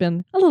classes had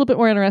been a little bit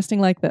more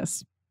interesting like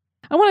this.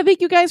 I want to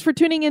thank you guys for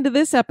tuning into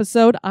this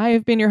episode. I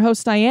have been your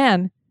host,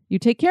 Diane. You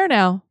take care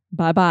now.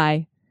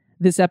 Bye-bye.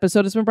 This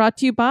episode has been brought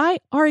to you by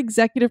our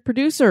executive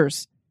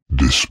producers.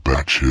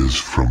 Dispatches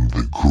from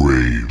the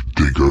Grave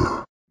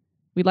Digger.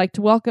 We'd like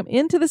to welcome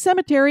into the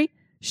cemetery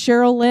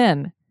Cheryl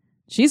Lynn.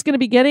 She's going to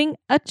be getting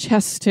a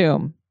chest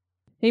tomb.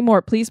 Hey,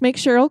 Mort, please make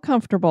Cheryl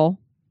comfortable.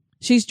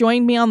 She's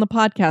joined me on the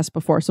podcast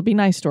before, so be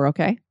nice to her,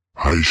 okay?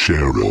 Hi,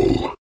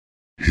 Cheryl.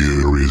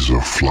 Here is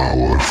a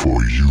flower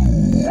for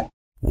you.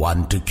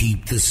 Want to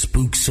keep the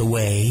spooks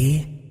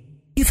away?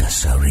 Give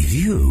us a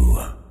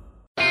review.